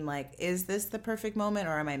between, like, is this the perfect moment,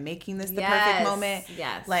 or am I making this the perfect moment?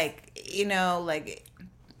 Yes. Like, you know, like,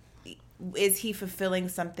 is he fulfilling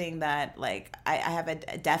something that, like, I have a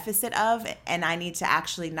deficit of, and I need to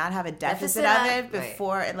actually not have a deficit of it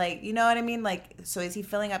before, right. Like, you know what I mean? Like, so is he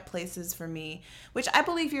filling up places for me? Which I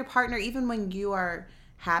believe your partner, even when you are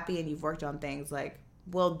happy and you've worked on things, like,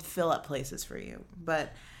 will fill up places for you.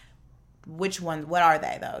 But which one? What are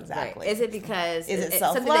they though exactly? Right. Is it because is it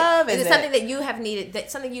self-love? Is it something that you have needed?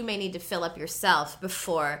 That something you may need to fill up yourself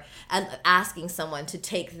before asking someone to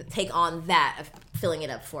take on that of filling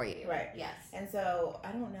it up for you? Right. Yes. And so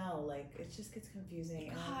I don't know. Like it just gets confusing.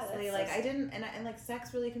 God, honestly, that's like so I didn't, and like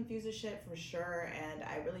sex really confuses shit for sure. And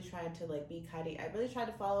I really tried to like be Cuddy. I really tried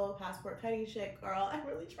to follow passport Cuddy shit, girl. I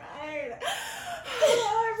really tried.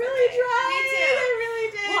 I really tried. Me too. I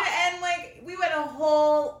really did. Well, and like we went a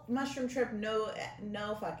whole mushroom trip, no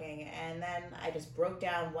fucking, and then I just broke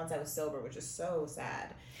down once I was sober, which is so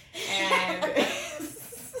sad. And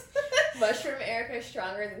Mushroom Erica is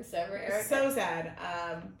stronger than sober Erica. so sad.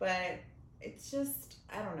 But it's just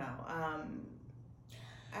I don't know.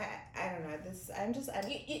 I don't know.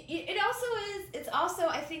 It also is. It's also,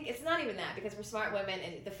 I think it's not even that, because we're smart women,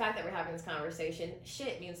 and the fact that we're having this conversation,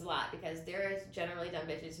 shit means a lot, because there is generally dumb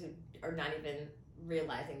bitches who are not even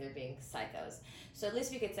realizing they're being psychos. So at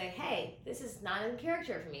least we could say, hey, this is not in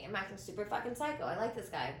character for me. I'm acting super fucking psycho. I like this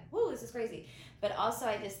guy. Woo, this is crazy. But also,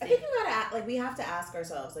 I just think you gotta like we have to ask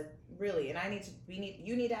ourselves, like really, and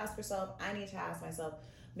you need to ask yourself. I need to ask myself.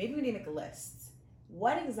 Maybe we need to make a list.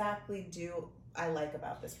 What exactly do I like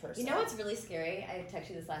about this person? You know what's really scary? I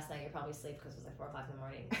texted you this last night. You're probably asleep because it was like 4 o'clock in the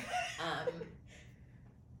morning.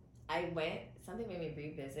 Something made me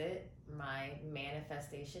revisit my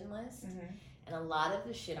manifestation list. Mm-hmm. And a lot of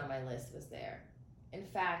the shit on my list was there. In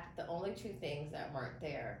fact, the only 2 things that weren't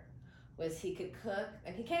there was he could cook,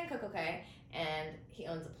 and he can cook okay, and he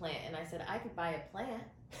owns a plant. And I said, I could buy a plant.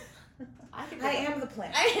 I am the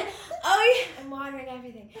plant. I'm watering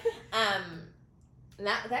everything.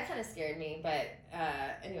 That kind of scared me, but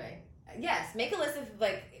anyway, yes, make a list of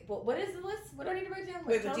like, what is the list? What do I need to write down?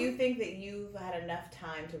 Wait, but do you think that you've had enough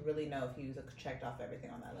time to really know if you checked off everything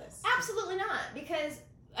on that list? Absolutely not, because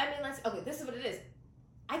I mean, this is what it is.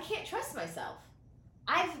 I can't trust myself.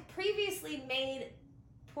 I've previously made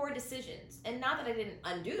poor decisions, and not that I didn't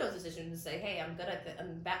undo those decisions and say, hey, I'm good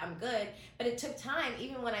I'm good, but it took time,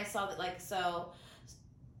 even when I saw that, like, so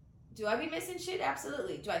do I be missing shit?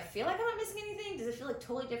 Absolutely. Do I feel like I'm not missing anything? Does it feel like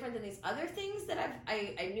totally different than these other things that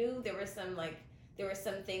I knew there were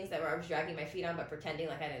some things that I was dragging my feet on but pretending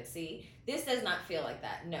like I didn't see? This does not feel like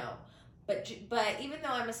that, no. But even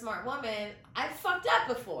though I'm a smart woman, I've fucked up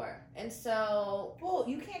before, and so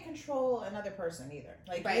you can't control another person either.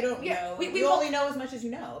 Like right. you don't know. We only know as much as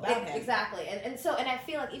you know about him. Exactly, and I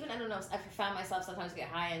feel like even I don't know. I've found myself sometimes get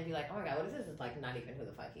high and be like, oh my god, what if this is like not even who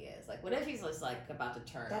the fuck he is? Like, what if he's just like about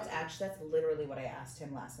to turn? That's literally what I asked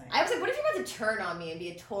him last night. I was like, what if you're about to turn on me and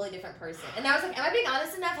be a totally different person? And I was like, am I being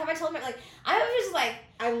honest enough? Have I told him like I was just like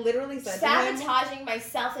I literally said sabotaging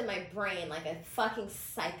myself in my brain like a fucking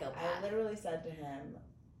psychopath. I literally said to him,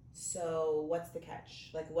 so what's the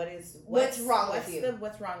catch? Like what's wrong with you?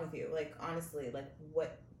 What's wrong with you? Like honestly, like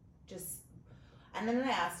what just and then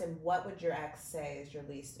I asked him, what would your ex say is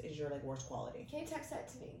your like worst quality? Can you text that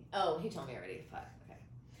to me? Oh, he told me already. Fuck. Okay.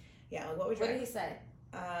 Yeah, like what did he say?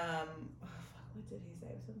 What did he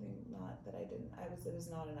say? Something not that I didn't. It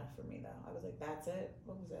was not enough for me though. I was like, that's it.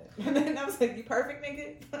 What was it? And then I was like, you perfect,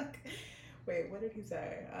 nigga. Fuck. Wait, what did he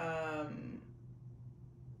say?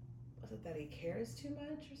 Was it that he cares too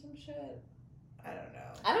much or some shit? I don't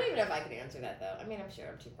know. I don't even know if I can answer that though. I mean, I'm sure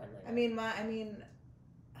I'm too friendly. I don't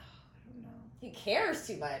know. He cares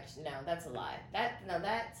too much. No, that's a lie.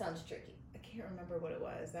 That sounds tricky. I can't remember what it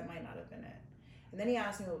was. That might not have been it. And then he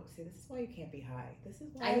asked me, see, this is why you can't be high. This is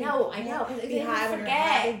why I know. Be high when you're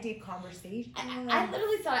having deep conversations. I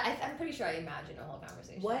literally thought, I'm pretty sure I imagined a whole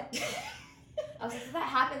conversation. What? I was like, if that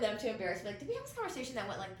happened, then I'm too embarrassed to be like, did we have this conversation that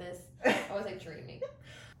went like this? Or was I dreaming?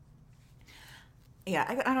 Yeah,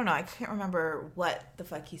 I don't know. I can't remember what the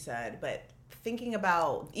fuck he said, but thinking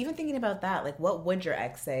about that, like, what would your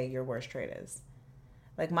ex say your worst trait is?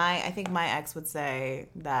 Like, I think my ex would say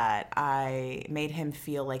that I made him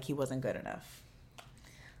feel like he wasn't good enough.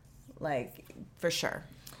 Like, for sure.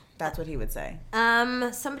 That's what he would say.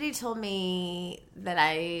 Somebody told me that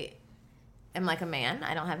I am like a man.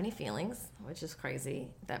 I don't have any feelings, which is crazy.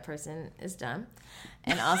 That person is dumb.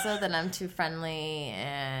 And also that I'm too friendly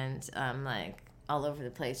and I'm like all over the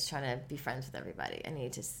place trying to be friends with everybody. I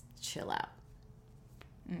need to chill out.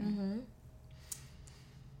 Mm-hmm.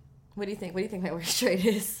 What do you think? What do you think my worst trait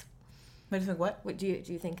is? What do you think? What do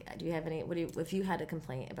you think? Do you have any? If you had a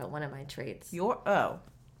complaint about one of my traits? I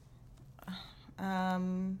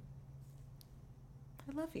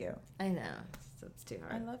love you. I know. It's too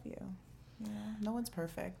hard. I love you. Yeah, no one's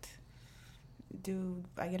perfect. Do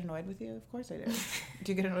I get annoyed with you? Of course I do.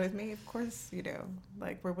 Do you get annoyed with me? Of course you do.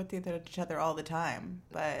 Like, we're with each other all the time.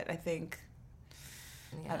 But I think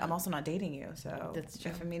Yeah. I'm also not dating you, so That's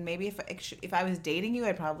true. Maybe if I was dating you,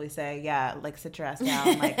 I'd probably say, yeah, like sit your ass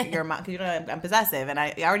down, like you're because you know I'm possessive, and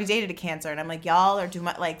I already dated a Cancer, and I'm like, y'all are too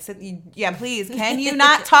much. Like, yeah, please, can you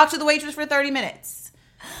not talk to the waitress for 30 minutes?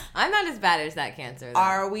 I'm not as bad as that Cancer, though.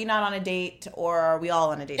 Are we not on a date, or are we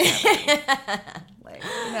all on a date? Like,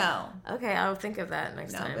 no. Okay, I'll think of that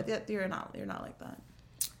next time. No, but you're not like that.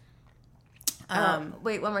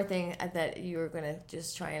 Wait, one more thing that you were going to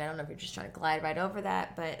just try, and I don't know if you're just trying to glide right over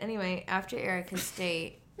that, but anyway, after Erica's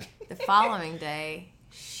date, the following day,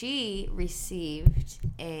 she received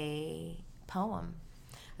a poem.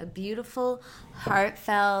 A beautiful,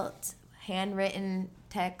 heartfelt, handwritten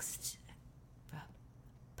text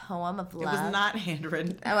poem of love. It was not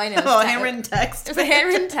handwritten. Oh, I know. Oh, handwritten text. It was a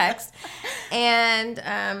handwritten text.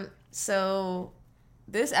 And so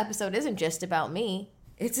this episode isn't just about me.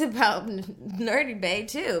 It's about Nerdy Bae,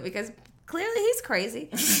 too, because clearly he's crazy.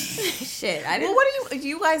 Shit. I didn't. Well, do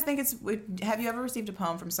you guys think it's... Have you ever received a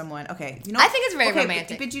poem from someone? Okay. You know, I think it's very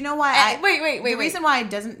romantic. But you know why? Wait. The reason why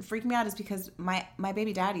it doesn't freak me out is because my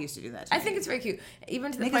baby daddy used to do that to me. I think it's very cute.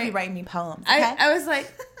 Even to the Niggas point... be writing me poems, okay? I was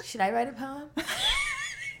like, should I write a poem?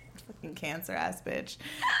 Fucking Cancer ass bitch.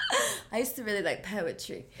 I used to really like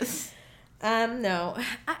poetry. No.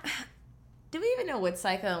 Do we even know what's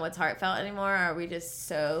psycho and what's heartfelt anymore? Or are we just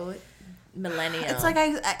so millennial? It's like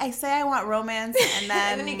I say I want romance, and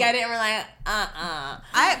then... and then you get it and we're like,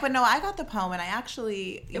 But no, I got the poem, and I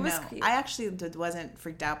actually, cute. I actually wasn't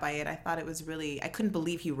freaked out by it. I thought it was really... I couldn't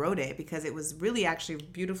believe he wrote it, because it was really actually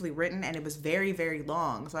beautifully written, and it was very, very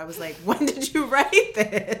long. So I was like, when did you write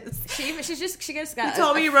this? She just got... He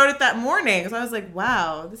told me he wrote it that morning. So I was like,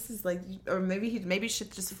 wow, this is like... Or maybe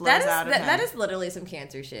shit just flows out of him. That is literally some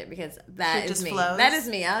Cancer shit, because that shit is just me. flows. That is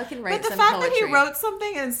me. I can write some poetry. But the fact that he wrote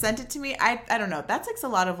something and sent it to me, I don't know. That takes a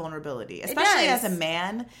lot of vulnerability, especially as a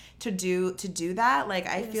man to do that. Like,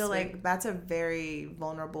 I feel like that's a very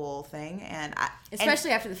vulnerable thing,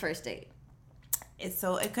 especially after the first date.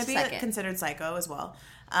 It could be considered psycho as well.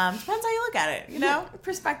 Depends how you look at it, you know?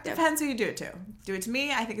 Perspective. Depends who you do it to. Do it to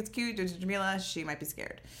me, I think it's cute. Do it to Jamila, she might be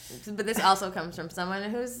scared. But this also comes from someone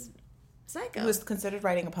who's psycho. Who's considered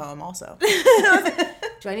writing a poem also.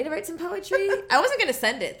 Do I need to write some poetry? I wasn't going to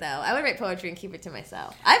send it, though. I would write poetry and keep it to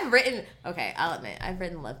myself. I'll admit, I've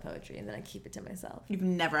written love poetry and then I keep it to myself. You've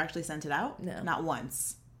never actually sent it out? No. Not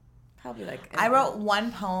once. Probably I wrote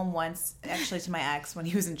one poem once, actually, to my ex when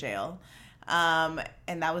he was in jail. And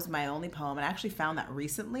that was my only poem. And I actually found that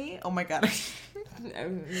recently. Oh my God. Is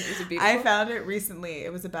it beautiful? I found it recently.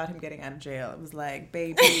 It was about him getting out of jail. It was like,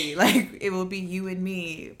 baby, like, it will be you and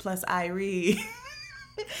me plus Irie.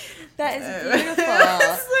 That is beautiful.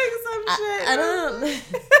 It's like some shit. I don't...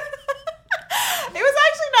 It was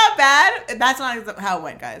actually not bad. That's not how it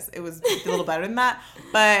went, guys. It was a little better than that.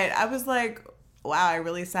 But I was like, wow, I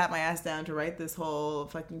really sat my ass down to write this whole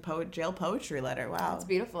fucking jail poetry letter. Wow. It's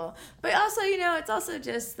beautiful. But also, it's also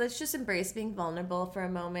just, let's just embrace being vulnerable for a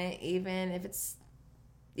moment, even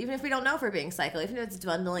if we don't know if we're being psycho, even if it's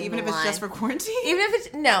dwindling even if it's just for quarantine?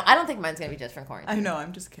 No, I don't think mine's going to be just for quarantine. I know,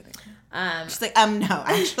 I'm just kidding. She's like, no,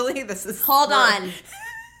 actually, this is... Hold on,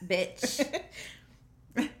 bitch.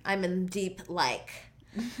 I'm in deep,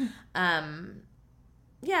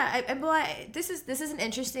 this is an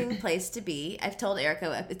interesting place to be. I've told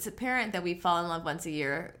Erica, it's apparent that we fall in love once a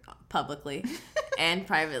year publicly and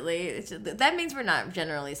privately. That means we're not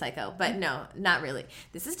generally psycho, but no, not really.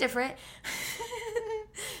 This is different.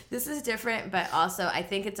 This is different, but also I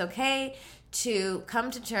think it's okay to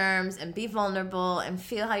come to terms and be vulnerable and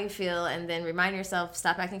feel how you feel, and then remind yourself,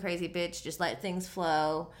 stop acting crazy, bitch. Just let things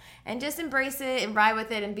flow and just embrace it and ride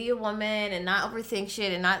with it and be a woman and not overthink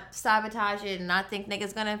shit and not sabotage it and not think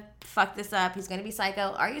nigga's gonna fuck this up. He's gonna be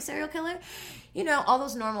psycho. Are you a serial killer? All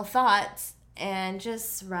those normal thoughts, and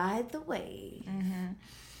just ride the wave. Mm-hmm.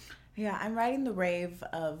 Yeah, I'm riding the wave,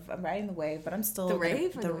 but I'm still... The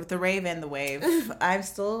rave? The rave and the wave. I'm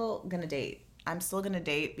still gonna date.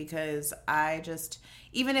 Because I just...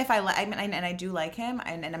 Even if and I do like him,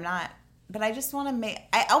 and I'm not... But I just want to make...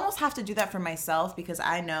 I almost have to do that for myself, because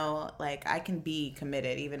I know, like, I can be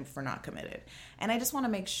committed even if we're not committed. And I just want to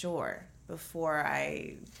make sure before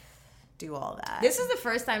I do all that. This is the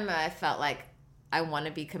first time I felt like I want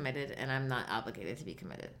to be committed and I'm not obligated to be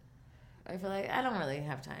committed. I feel like I don't really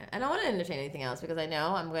have time. I don't want to entertain anything else because I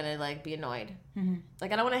know I'm going to, be annoyed. Mm-hmm.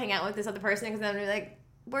 Like, I don't want to hang out with this other person because then I'm going to be like,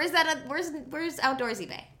 where's Outdoorsy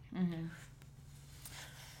Bae? Mm-hmm.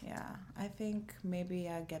 Yeah, I think maybe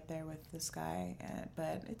I get there with this guy,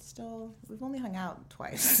 but it's still, we've only hung out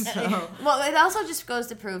twice. So. Well, it also just goes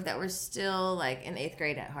to prove that we're still, in 8th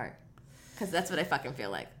grade at heart. Because that's what I fucking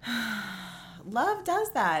feel like. love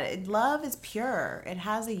does that. Love is pure. It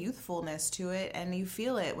has a youthfulness to it, and you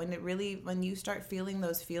feel it when you start feeling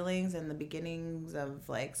those feelings and the beginnings of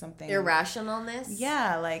like something irrationalness.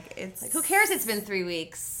 Yeah, like it's like, who cares? It's been 3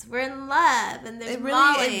 weeks. We're in love, and there's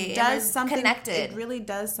Molly. It does something connected. It really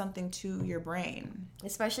does something to your brain,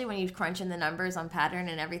 especially when you crunch in the numbers on pattern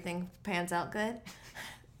and everything pans out good.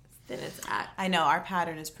 Then it's I know our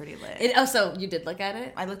pattern is pretty lit. So you did look at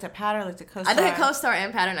it? I looked at pattern, I looked at CoStar. I looked at CoStar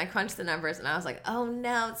and pattern. I crunched the numbers and I was like, oh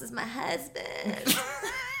no, this is my husband.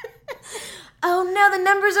 Oh no, the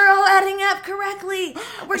numbers are all adding up correctly.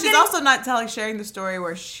 She's also not sharing the story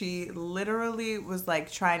where she literally was like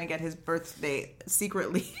trying to get his birthday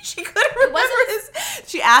secretly. She couldn't remember his.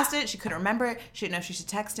 She asked it. She couldn't remember it. She didn't know if she should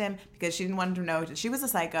text him because she didn't want him to know that she was a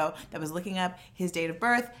psycho that was looking up his date of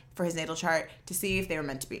birth for his natal chart to see if they were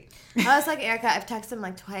meant to be. I was like, Erica, I've texted him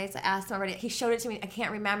like twice. I asked him already. He showed it to me. I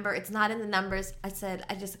can't remember. It's not in the numbers. I said,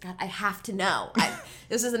 I have to know.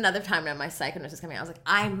 This is another time when my psychoness was coming out. I was like,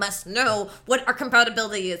 I must know what our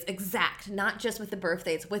compatibility is exact, not just with the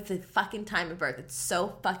birthdays, with the fucking time of birth. It's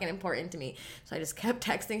so fucking important to me. So I just kept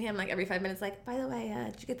texting him like every 5 minutes, like, by the way,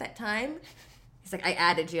 did you get that time? He's like, I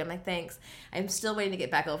added you. I'm like, thanks. I'm still waiting to get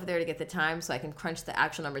back over there to get the time so I can crunch the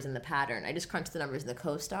actual numbers in the pattern. I just crunched the numbers in the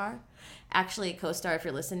CoStar. Actually, CoStar, if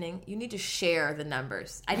you're listening, you need to share the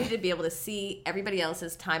numbers. I need to be able to see everybody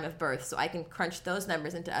else's time of birth so I can crunch those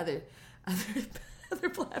numbers into other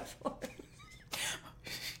platforms.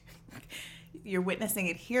 You're witnessing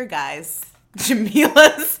it here, guys.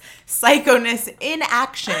 Jamila's psychoness in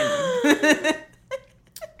action.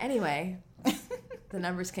 Anyway, the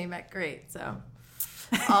numbers came back great, so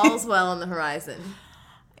all's well on the horizon.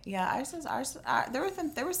 Yeah,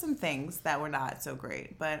 there were some things that were not so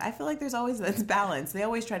great, but I feel like there's always this balance. They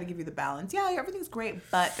always try to give you the balance. Yeah, everything's great,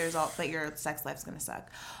 but but your sex life's gonna suck.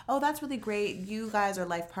 Oh, that's really great. You guys are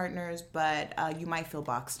life partners, but you might feel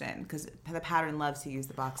boxed in because the pattern loves to use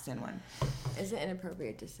the boxed in one. Is it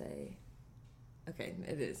inappropriate to say? Okay,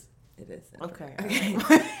 it is. It is. Okay.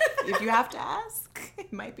 If you have to ask,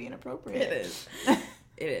 it might be inappropriate. It is.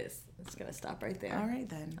 It is. It's going to stop right there. All right,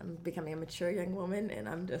 then. I'm becoming a mature young woman, and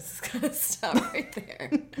I'm just going to stop right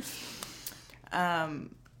there.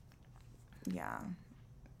 Yeah.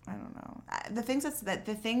 I don't know. The things that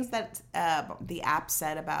the app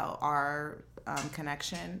said about our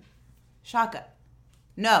connection, Shaka.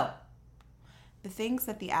 No. The things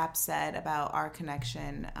that the app said about our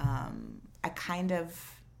connection, I kind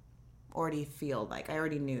of already feel like I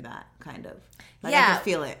already knew that kind of. Like I could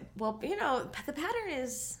feel it. Well, the pattern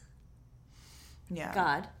is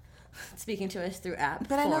God speaking to us through app.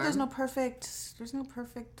 But form. I know there's no perfect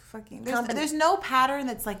fucking there's no pattern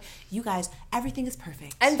that's like, you guys, everything is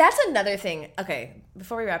perfect. And that's another thing. Okay,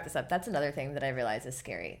 before we wrap this up, that's another thing that I realize is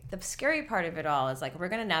scary. The scary part of it all is like, we're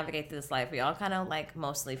going to navigate through this life. We all kind of like,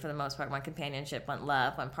 mostly for the most part, want companionship, want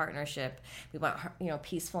love, want partnership. We want,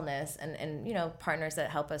 peacefulness and partners that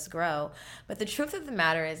help us grow. But the truth of the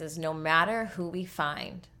matter is no matter who we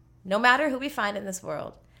find in this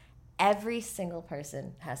world, every single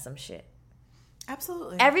person has some shit.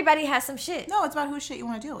 Absolutely. Everybody has some shit. No, it's about whose shit you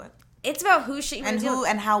want to deal with. It's about whose shit you want to deal with.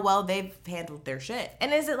 And how well they've handled their shit.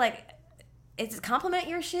 And is it compliment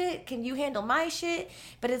your shit? Can you handle my shit?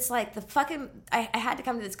 But it's like the fucking... I had to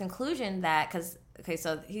come to this conclusion that... Because, okay,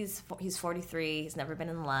 so he's 43. He's never been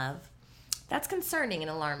in love. That's concerning and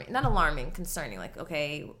alarming. Not alarming, concerning. Like,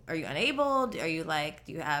 okay, are you unable? Are you like...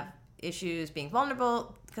 Do you have issues being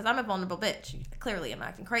vulnerable? Because I'm a vulnerable bitch. Clearly, I'm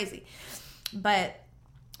acting crazy. But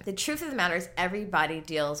the truth of the matter is everybody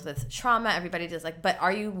deals with trauma. Everybody does but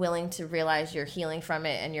are you willing to realize you're healing from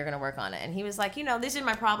it and you're going to work on it? And he was like, these are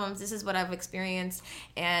my problems. This is what I've experienced.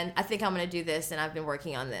 And I think I'm going to do this. And I've been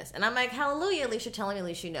working on this. And I'm like, hallelujah, at least you're telling me, at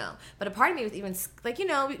least you know. But a part of me was even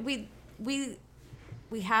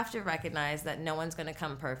we have to recognize that no one's going to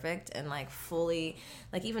come perfect and fully,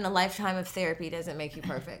 even a lifetime of therapy doesn't make you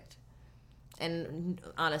perfect. And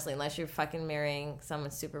honestly, unless you're fucking marrying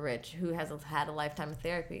someone super rich who has had a lifetime of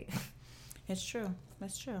therapy. It's true.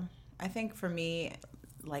 That's true. I think for me,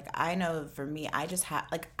 I know for me, I just have,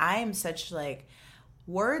 I am such,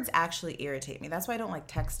 words actually irritate me. That's why I don't like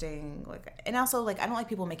texting. And also, I don't like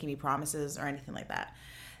people making me promises or anything like that.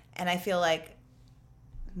 And I feel like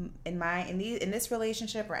in this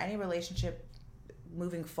relationship or any relationship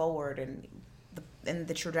moving forward and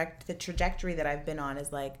the trajectory that I've been on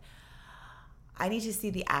is I need to see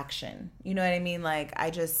the action. You know what I mean? I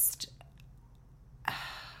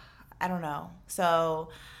don't know. So,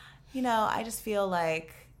 I just feel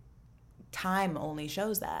like time only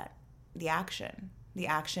shows that. The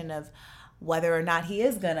action of whether or not he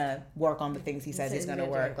is gonna work on the things he says he's gonna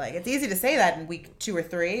work. Like, it's easy to say that in week 2 or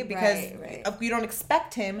 3 because you don't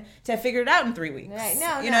expect him to have figured it out in 3 weeks. Right.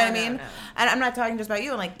 No, you know what I mean? No. And I'm not talking just about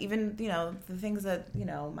you. Like, even, you know, the things that, you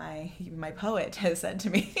know, my poet has said to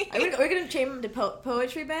me. We're gonna change him to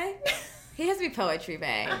Poetry Bay. He has to be Poetry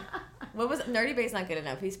Bay. What was it? Nerdy Bay's not good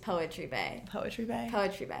enough. He's Poetry Bay. Poetry Bay?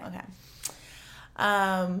 Poetry Bay. Okay.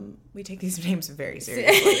 We take these names very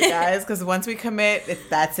seriously, guys, because once we commit,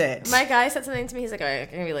 that's it. My guy said something to me. He's like, all right, I'm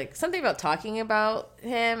going to be like, something about talking about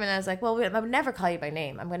him. And I was like, well, I would never call you by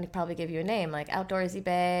name. I'm going to probably give you a name, like Outdoorsy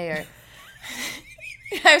Bay or...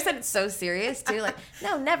 I said it's so serious, too. Like,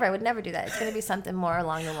 no, never. I would never do that. It's going to be something more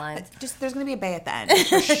along the lines. There's going to be a Bay at the end,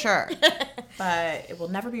 for sure. But it will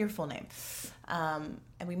never be your full name.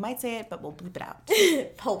 And we might say it, but we'll bleep it out.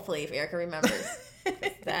 Hopefully, if Erica remembers.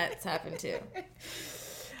 That's happened too.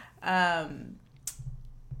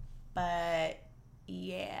 But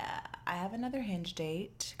yeah, I have another Hinge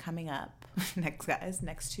date coming up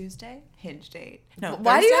next Tuesday. Hinge date. No,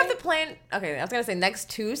 why Thursday? do you have to plan? Okay, I was gonna say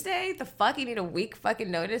next Tuesday. The fuck, you need a week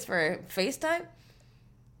fucking notice for FaceTime?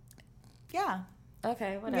 Yeah.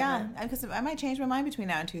 Okay, whatever. Yeah, because I might change my mind between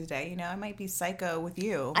now and Tuesday. You know, I might be psycho with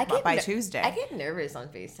you by Tuesday. I get nervous on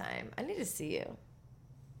FaceTime. I need to see you.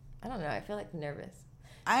 I don't know. I feel like nervous.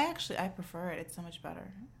 I prefer it. It's so much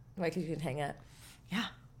better. Why? Because you can hang up. Yeah,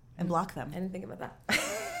 and block them. I didn't think about that.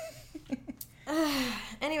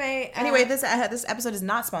 Anyway, this episode is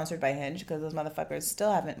not sponsored by Hinge because those motherfuckers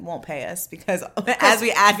still won't pay us because as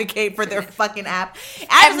we advocate for their fucking app.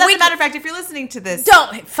 As a matter of fact, if you're listening to this,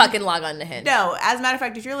 don't fucking log on to Hinge. No, as a matter of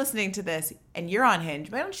fact, if you're listening to this and you're on Hinge,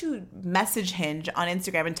 why don't you message Hinge on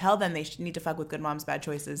Instagram and tell them they need to fuck with Good Moms Bad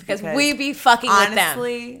Choices because we be fucking with them.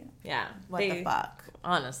 Honestly, yeah, what the fuck?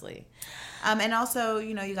 Honestly, and also,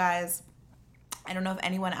 you know, you guys. I don't know if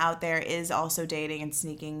anyone out there is also dating and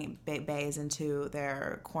sneaking bays into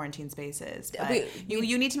their quarantine spaces. But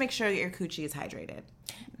you need to make sure that your coochie is hydrated.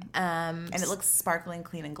 And it looks sparkling,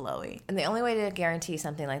 clean, and glowy. And the only way to guarantee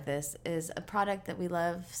something like this is a product that we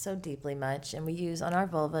love so deeply much and we use on our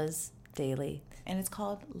vulvas daily. And it's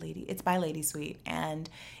called it's by Lady Sweet, and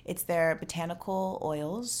it's their botanical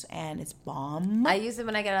oils, and it's bomb. I use it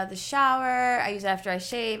when I get out of the shower. I use it after I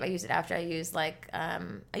shave. I use it after I use I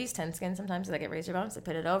use Ten Skin sometimes because I get razor bumps. I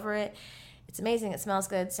put it over it. It's amazing. It smells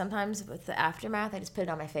good. Sometimes with the aftermath, I just put it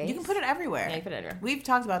on my face. You can put it everywhere. Yeah, you put it everywhere. We've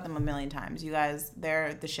talked about them a million times. You guys,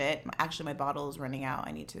 they're the shit. Actually, my bottle is running out.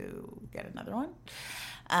 I need to get another one.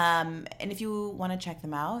 And if you want to check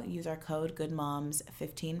them out, use our code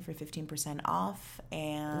GoodMoms15 for 15% off.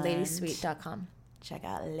 And Ladysweet.com. Check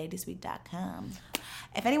out Ladysweet.com.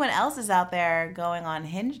 If anyone else is out there going on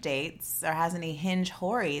Hinge dates or has any Hinge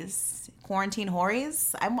hories, quarantine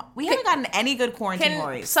hories, we haven't gotten any good quarantine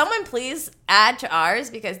hories. Someone please add to ours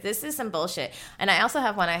because this is some bullshit. And I also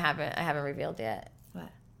have one I haven't revealed yet.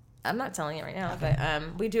 I'm not telling it right now, but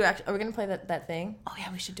we do actually. Are we gonna play that thing? Oh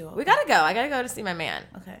yeah, we should do it. We gotta go. I gotta go to see my man.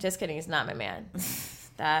 Okay. Just kidding. He's not my man.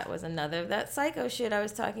 That was another of that psycho shit I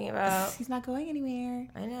was talking about. He's not going anywhere.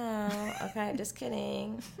 I know. Okay, just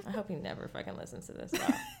kidding. I hope he never fucking listens to this.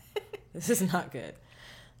 This is not good.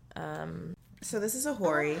 So this is a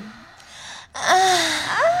hoary.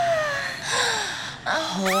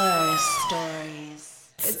 Horror stories.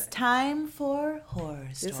 It's time for horror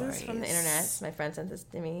stories. This is from the internet. My friend sent this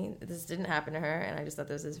to me. This didn't happen to her, and I just thought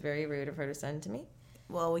this was very rude of her to send to me.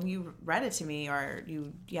 Well, when you read it to me,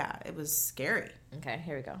 it was scary. Okay,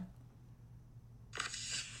 here we go.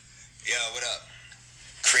 Yo, what up?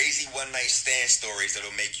 Crazy one-night stand stories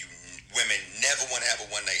that'll make you women never want to have a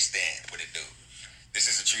one-night stand with a dude. This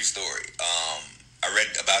is a true story. I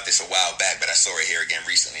read about this a while back, but I saw it here again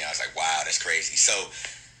recently. I was like, wow, that's crazy. So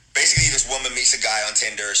basically, this woman meets a guy on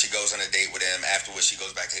Tinder. She goes on a date with him. Afterwards, she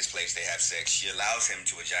goes back to his place. They have sex. She allows him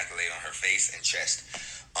to ejaculate on her face and chest.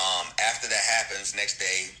 After that happens, next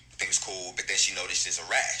day, things cool, but then she notices a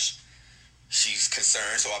rash. She's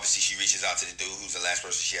concerned, so obviously she reaches out to the dude who's the last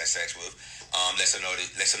person she had sex with. Lets him know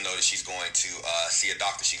that she's going to see a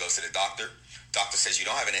doctor. She goes to the doctor. Doctor says you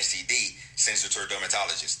don't have an STD. Sends her to a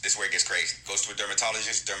dermatologist. This is where it gets crazy. Goes to a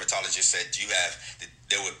dermatologist. Dermatologist said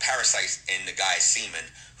there were parasites in the guy's semen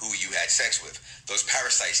who you had sex with. Those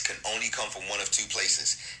parasites can only come from one of two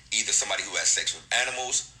places. Either somebody who has sex with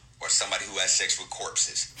animals or somebody who has sex with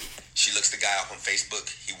corpses. She looks the guy up on Facebook.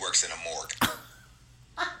 He works in a morgue.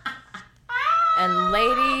 And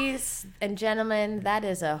ladies and gentlemen, that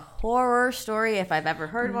is a horror story if I've ever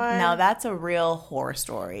heard one. Now that's a real horror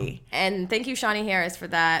story. And thank you, Shawnee Harris, for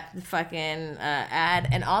that fucking ad.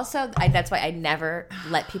 And also, that's why I never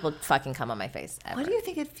let people fucking come on my face. Ever. What do you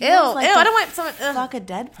think it feels Ew, like? ew, to I don't want someone. fuck a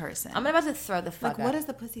dead person. I'm about to throw the fuck like, up. what does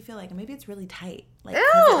the pussy feel like? Maybe it's really tight. Like, Ew.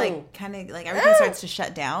 'cause it, like, kind of like everything starts to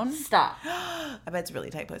shut down. Stop. I bet it's really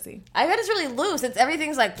tight pussy. I bet it's really loose.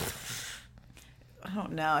 Everything's like. I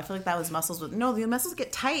don't know. I feel like that was muscles with the muscles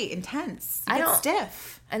get tight, intense. You I get don't-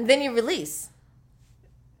 stiff. And then you release.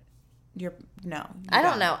 I don't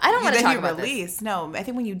know. I don't want to talk about release. this. No, I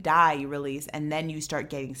think when you die, you release, and then you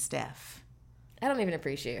start getting stiff. I don't even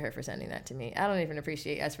appreciate her for sending that to me. I don't even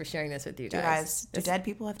appreciate us for sharing this with you Do guys. do dead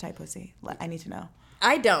people have tight pussy? I need to know.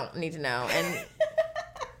 I don't need to know. And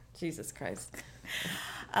Jesus Christ.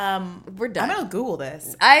 We're done. I'm gonna Google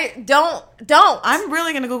this. I don't. I'm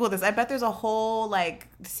really gonna Google this. I bet there's a whole like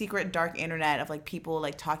secret dark internet of like people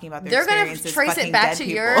like talking about their They're gonna experiences. trace fucking it back dead to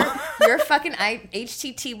people. your fucking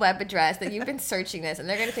HTT web address that you've been searching this, and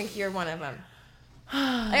they're gonna think you're one of them.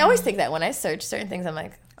 I always think that when I search certain things, I'm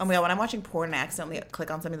like, oh my god, when I'm watching porn and I accidentally click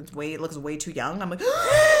on something that's looks way too young, I'm like, they're gonna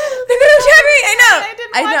check me. I know. I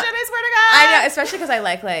didn't watch it. I swear to God. I know, especially because I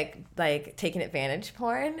like taking advantage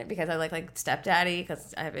porn because I like stepdaddy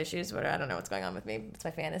because I have issues where I don't know what's going on with me. It's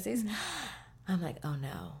my fantasies. I'm like, oh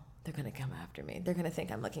no, they're gonna come after me. They're gonna think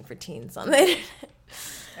I'm looking for teens on the internet.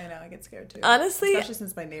 I know, I get scared too. Honestly, especially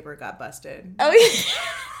since my neighbor got busted. oh yeah.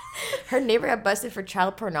 Her neighbor got busted for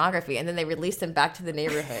child pornography, and then they released him back to the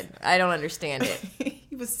neighborhood. I don't understand it.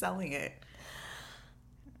 He was selling it.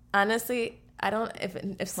 Honestly, I don't.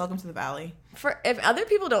 If Welcome to the Valley. if other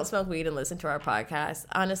people don't smoke weed and listen to our podcast,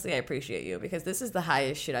 honestly, I appreciate you because this is the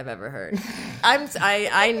highest shit I've ever heard.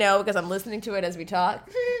 I know because I'm listening to it as we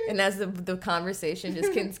talk, and as the conversation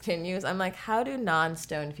just continues, I'm like, how do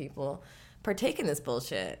non-stoned people partake in this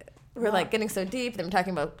bullshit? We're like getting so deep. They're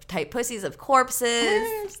talking about tight pussies of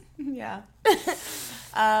corpses. Yeah.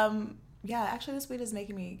 Yeah, actually this weed is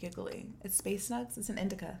making me giggly. It's Space Nuts. It's an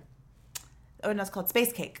indica. Oh, no, it's called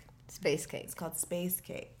Space Cake. Space cake. It's called Space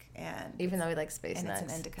Cake. And Even though we like space and nuts.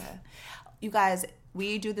 it's an indica. You guys,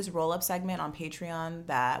 we do this roll-up segment on Patreon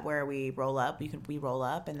where we roll up. We roll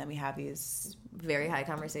up, and then we have these... Very high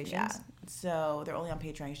conversations. Yeah. So they're only on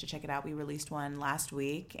Patreon. You should check it out. We released one last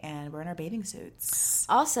week, and we're in our bathing suits.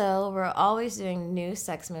 Also, we're always doing new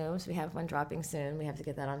sex moves. We have one dropping soon. We have to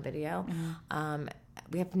get that on video. Mm-hmm.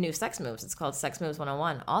 We have new sex moves. It's called Sex Moves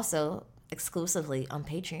 101. Also, exclusively on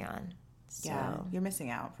Patreon. So. Yeah, you're missing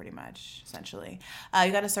out pretty much, essentially.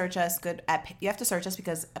 You got to search us. You have to search us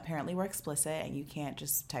because apparently we're explicit and you can't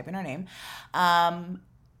just type in our name.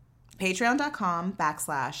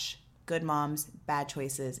 Patreon.com/Good Moms Bad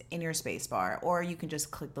Choices in your space bar, or you can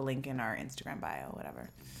just click the link in our Instagram bio, whatever.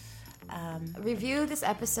 Review this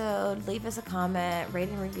episode. Leave us a comment. Rate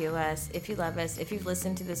and review us if you love us. If you've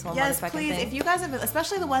listened to this whole Yes, motherfucking please. thing. If you guys have,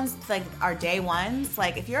 especially the ones like our day ones,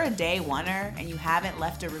 like if you're a day oneer and you haven't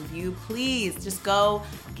left a review, please just go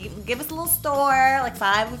give us a little store, like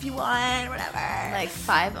 5 if you want, whatever. like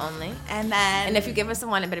 5 only. And if you give us a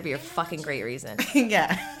 1, it better be a fucking great reason.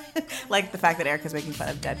 yeah, like the fact that Erica's making fun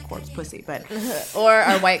of dead corpse pussy, but Or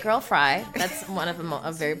our white girl fry. That's one of them.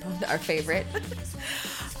 Our favorite.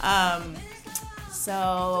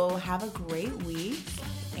 So have a great week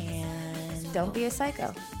and Don't be a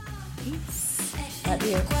psycho. peace. Love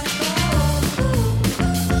you.